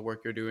 check out the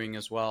work you're doing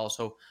as well.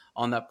 So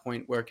on that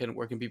point, where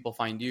can people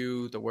find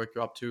you, the work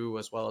you're up to,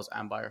 as well as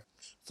Ambire?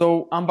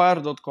 So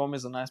ambire.com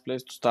is a nice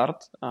place to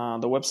start,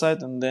 the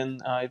website, and then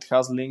it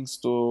has links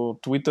to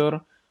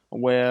Twitter,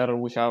 where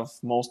we have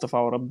most of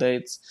our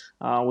updates.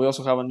 We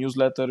also have a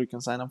newsletter. You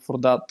can sign up for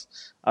that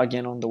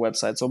again on the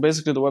website. So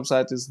basically the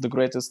website is the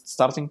greatest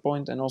starting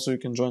point, and also you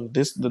can join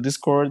the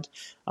Discord.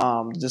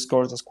 The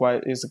Discord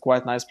is a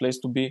quite nice place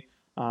to be,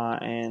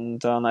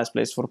 and a nice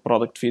place for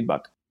product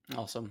feedback.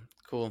 Awesome.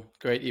 Cool.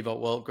 Great, Ivo.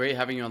 Well, great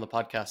having you on the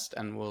podcast,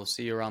 and we'll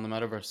see you around the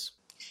metaverse.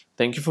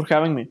 Thank you for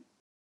having me.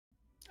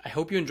 I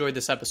hope you enjoyed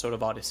this episode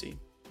of Odyssey.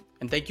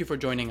 And thank you for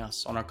joining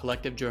us on our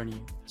collective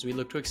journey as we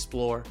look to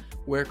explore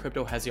where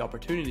crypto has the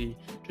opportunity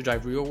to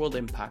drive real-world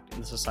impact in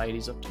the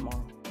societies of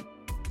tomorrow.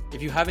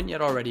 If you haven't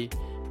yet already,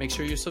 make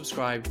sure you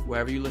subscribe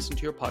wherever you listen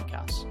to your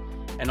podcasts,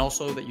 and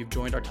also that you've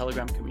joined our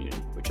Telegram community,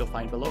 which you'll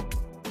find below.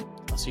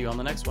 I'll see you on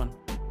the next one.